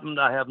that happened,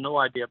 I have no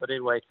idea. But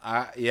anyway.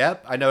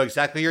 Yep, I know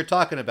exactly what you're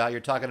talking about. You're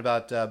talking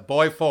about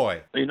Boy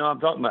Foy. You know what I'm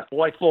talking about?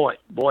 Boy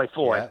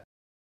Foy. Yeah.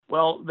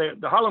 Well, the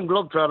Harlem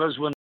Globetrotters,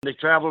 when they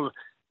traveled,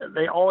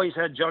 they always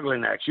had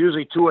juggling acts,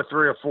 usually 2 or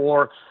 3 or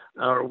 4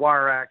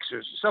 wire acts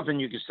or something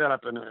you could set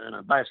up in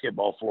a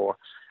basketball floor.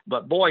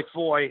 But Boy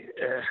Foy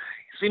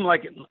seemed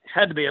like it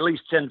had to be at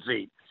least 10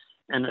 feet.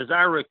 And as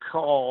I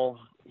recall,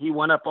 he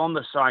went up on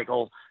the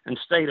cycle and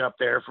stayed up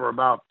there for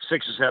about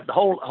 6 or 7, the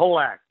whole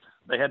act.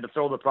 They had to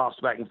throw the props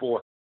back and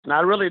forth. And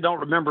I really don't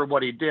remember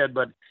what he did,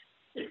 but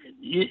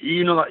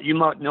you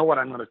might know what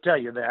I'm going to tell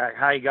you, that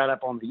how he got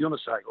up on the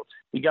unicycle.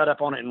 He got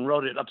up on it and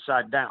rode it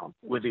upside down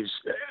with his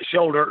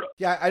shoulder.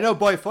 Yeah, I know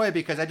Boy Foy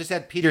because I just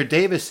had Peter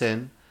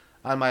Davison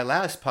on my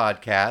last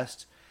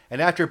podcast.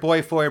 And after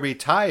Boy Foy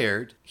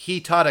retired, he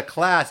taught a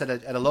class at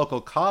a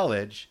local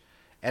college,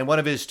 and one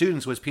of his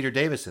students was Peter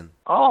Davison.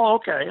 Oh,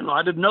 okay. No,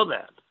 I didn't know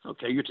that.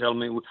 Okay, you're telling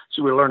me.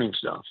 So we're learning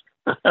stuff.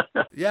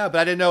 Yeah, but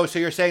I didn't know. So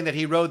you're saying that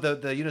he rode the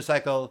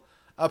unicycle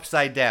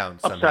upside down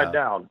somehow. Upside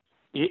down.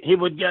 He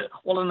would get,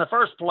 well, in the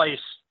first place,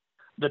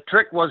 the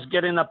trick was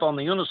getting up on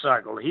the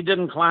unicycle. He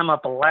didn't climb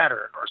up a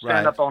ladder or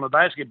stand up on a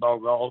basketball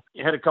goal.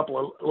 He had a couple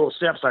of little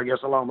steps, I guess,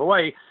 along the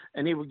way,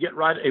 and he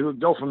would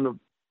go from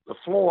the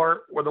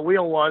floor where the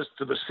wheel was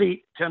to the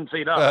seat 10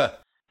 feet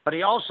up. But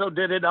he also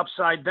did it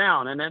upside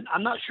down. And then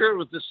I'm not sure it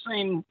was the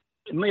same.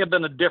 It may have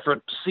been a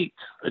different seat,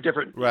 a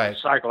different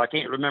cycle. I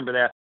can't remember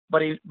that.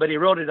 But he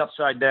rode it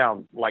upside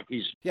down like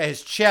he's... Yeah,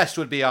 his chest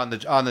would be on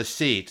the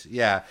seat,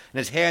 yeah. And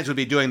his hands would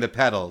be doing the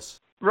pedals.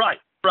 Right,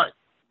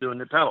 doing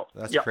the pedal.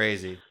 That's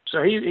crazy.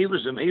 So he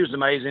was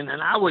amazing.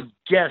 And I would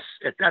guess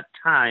at that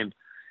time,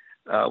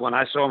 when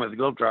I saw him at the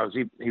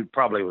Globetrotters, he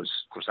probably was,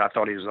 of course, I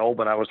thought he was old,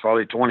 but I was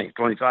probably 20,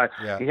 25.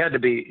 Yeah. He had to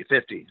be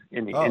 50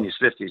 in his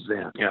 50s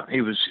then. Yeah,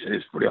 he was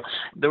pretty old.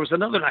 There was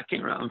another, I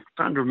can't remember, I'm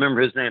trying to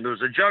remember his name. There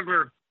was a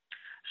juggler.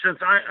 Since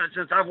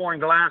I've worn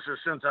glasses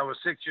since I was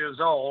 6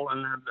 years old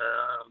and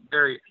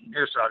very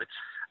nearsighted,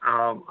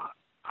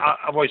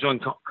 I've always worn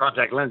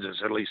contact lenses,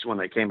 at least when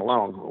they came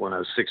along. When I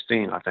was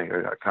 16, I think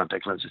I got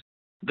contact lenses.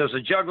 There's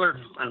a juggler,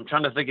 I'm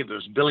trying to think if it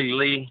was Billy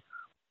Lee.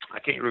 I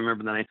can't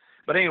remember the name.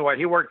 But anyway,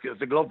 he worked at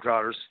the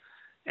Globetrotters,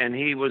 and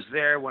he was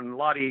there when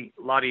Lottie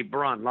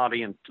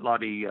and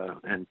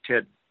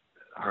Ted,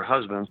 her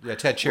husband,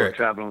 Ted Chiric, were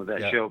traveling with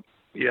that show.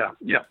 Yeah,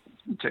 the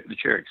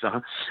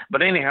Chirics.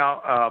 But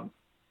anyhow,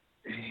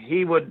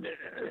 he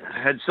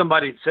had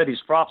somebody set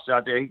his props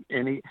out there,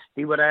 and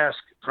he would ask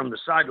from the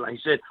sideline.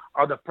 He said,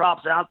 "Are the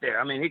props out there?"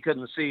 I mean, he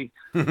couldn't see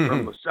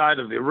from the side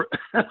of the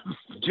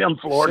gym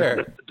floor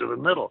to the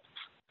middle,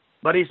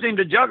 but he seemed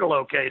to juggle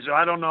okay. So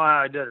I don't know how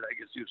I did it. I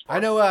guess he was.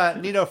 I know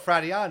Nino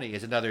Fradiani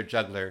is another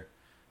juggler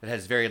that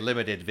has very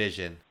limited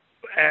vision.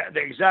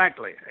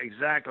 Exactly.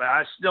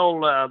 I still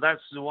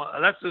that's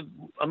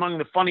among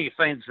the funny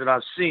things that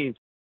I've seen.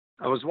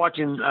 I was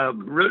watching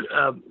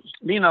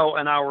Nino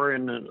and I were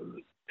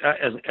in,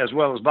 as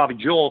well as Bobby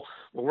Joel,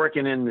 were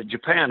working in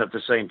Japan at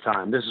the same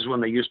time. This is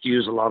when they used to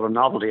use a lot of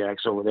novelty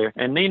acts over there.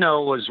 And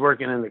Nino was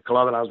working in the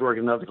club, and I was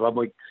working in another club.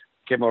 We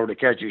came over to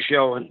catch his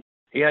show, and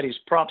he had his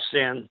prop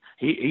stand.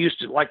 He used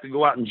to like to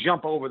go out and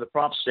jump over the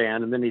prop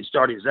stand, and then he'd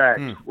start his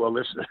act. Well,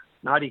 listen,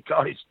 not he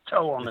caught his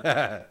toe on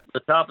the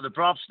top of the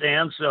prop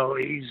stand, so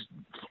he's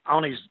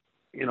on his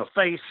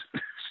face.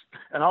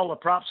 And all the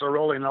props are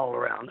rolling all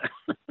around.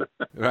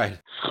 Right.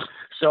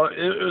 So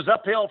it was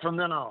uphill from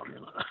then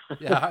on.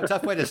 Yeah, a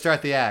tough way to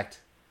start the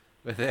act.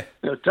 With it.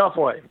 A tough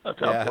way.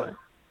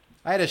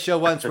 I had a show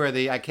once where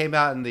I came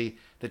out and the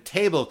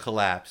table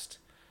collapsed.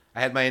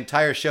 I had my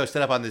entire show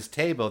set up on this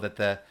table that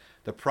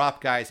the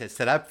prop guys had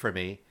set up for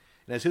me.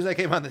 And as soon as I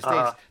came on the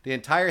stage, the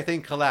entire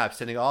thing collapsed,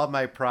 sending all of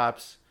my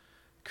props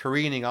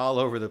careening all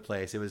over the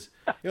place. It was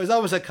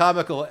almost a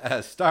comical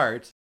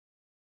start.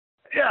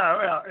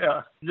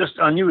 Yeah. Just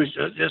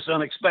unusual, just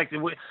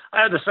unexpected.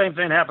 I had the same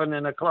thing happen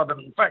in a club.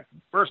 In fact,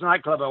 first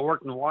nightclub I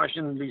worked in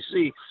Washington,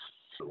 D.C.,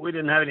 we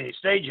didn't have any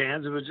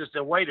stagehands. It was just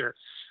a waiter.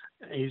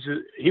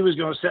 He was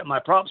going to set my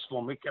props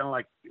for me, kind of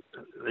like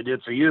they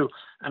did for you.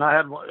 And I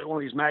had one of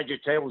these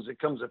magic tables that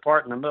comes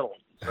apart in the middle.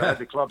 So I had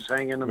the clubs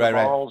hanging and the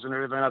balls and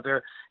everything out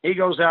there. He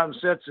goes out and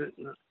sets it.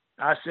 And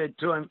I said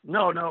to him,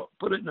 no,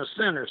 put it in the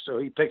center. So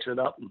he picks it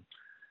up and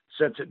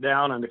sets it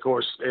down, and of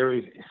course,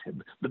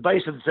 the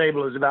base of the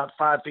table is about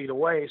 5 feet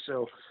away.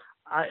 So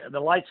the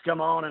lights come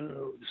on, and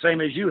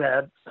same as you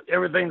had,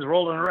 everything's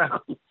rolling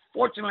around.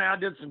 Fortunately, I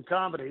did some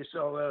comedy,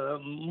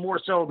 so more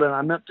so than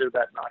I meant to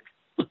that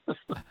night.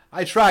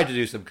 I tried to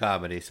do some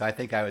comedy, so I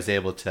think I was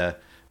able to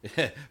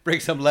bring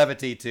some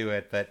levity to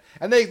it.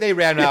 And they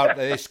ran out,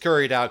 they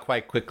scurried out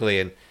quite quickly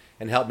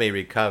and helped me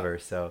recover.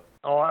 So.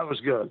 Oh, that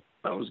was good.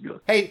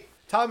 Hey,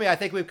 Tommy, I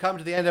think we've come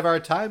to the end of our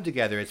time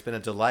together. It's been a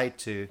delight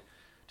to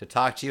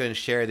talk to you and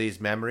share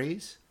these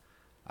memories.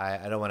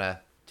 I don't want to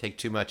take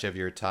too much of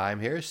your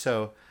time here,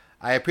 so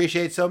I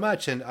appreciate so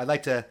much, and I'd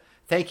like to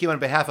thank you on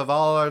behalf of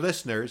all our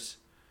listeners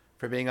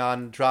for being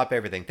on Drop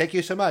Everything. Thank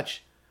you so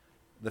much.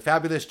 The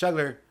fabulous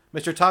juggler,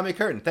 Mr. Tommy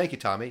Curtin. Thank you,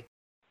 Tommy.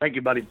 Thank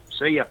you, buddy.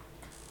 See ya.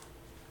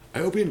 I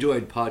hope you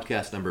enjoyed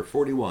podcast number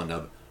 41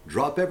 of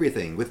Drop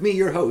Everything with me,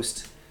 your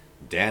host,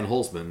 Dan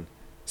Holzman,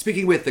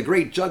 speaking with the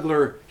great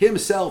juggler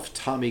himself,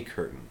 Tommy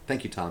Curtin.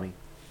 Thank you, Tommy.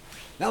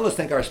 Now let's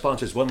thank our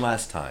sponsors one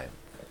last time.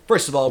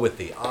 First of all, with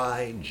the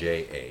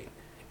IJA,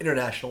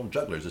 International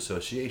Jugglers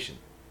Association.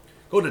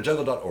 Go to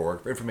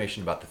juggle.org for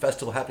information about the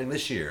festival happening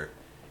this year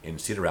in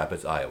Cedar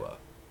Rapids, Iowa.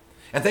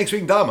 And thanks,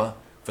 Ringdama,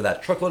 for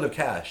that truckload of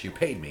cash you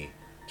paid me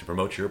to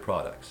promote your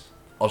products.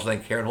 Also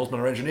thank Karen Holzman,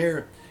 our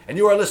engineer. And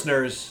you, our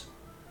listeners,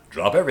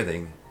 drop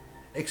everything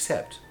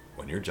except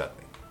when you're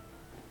juggling.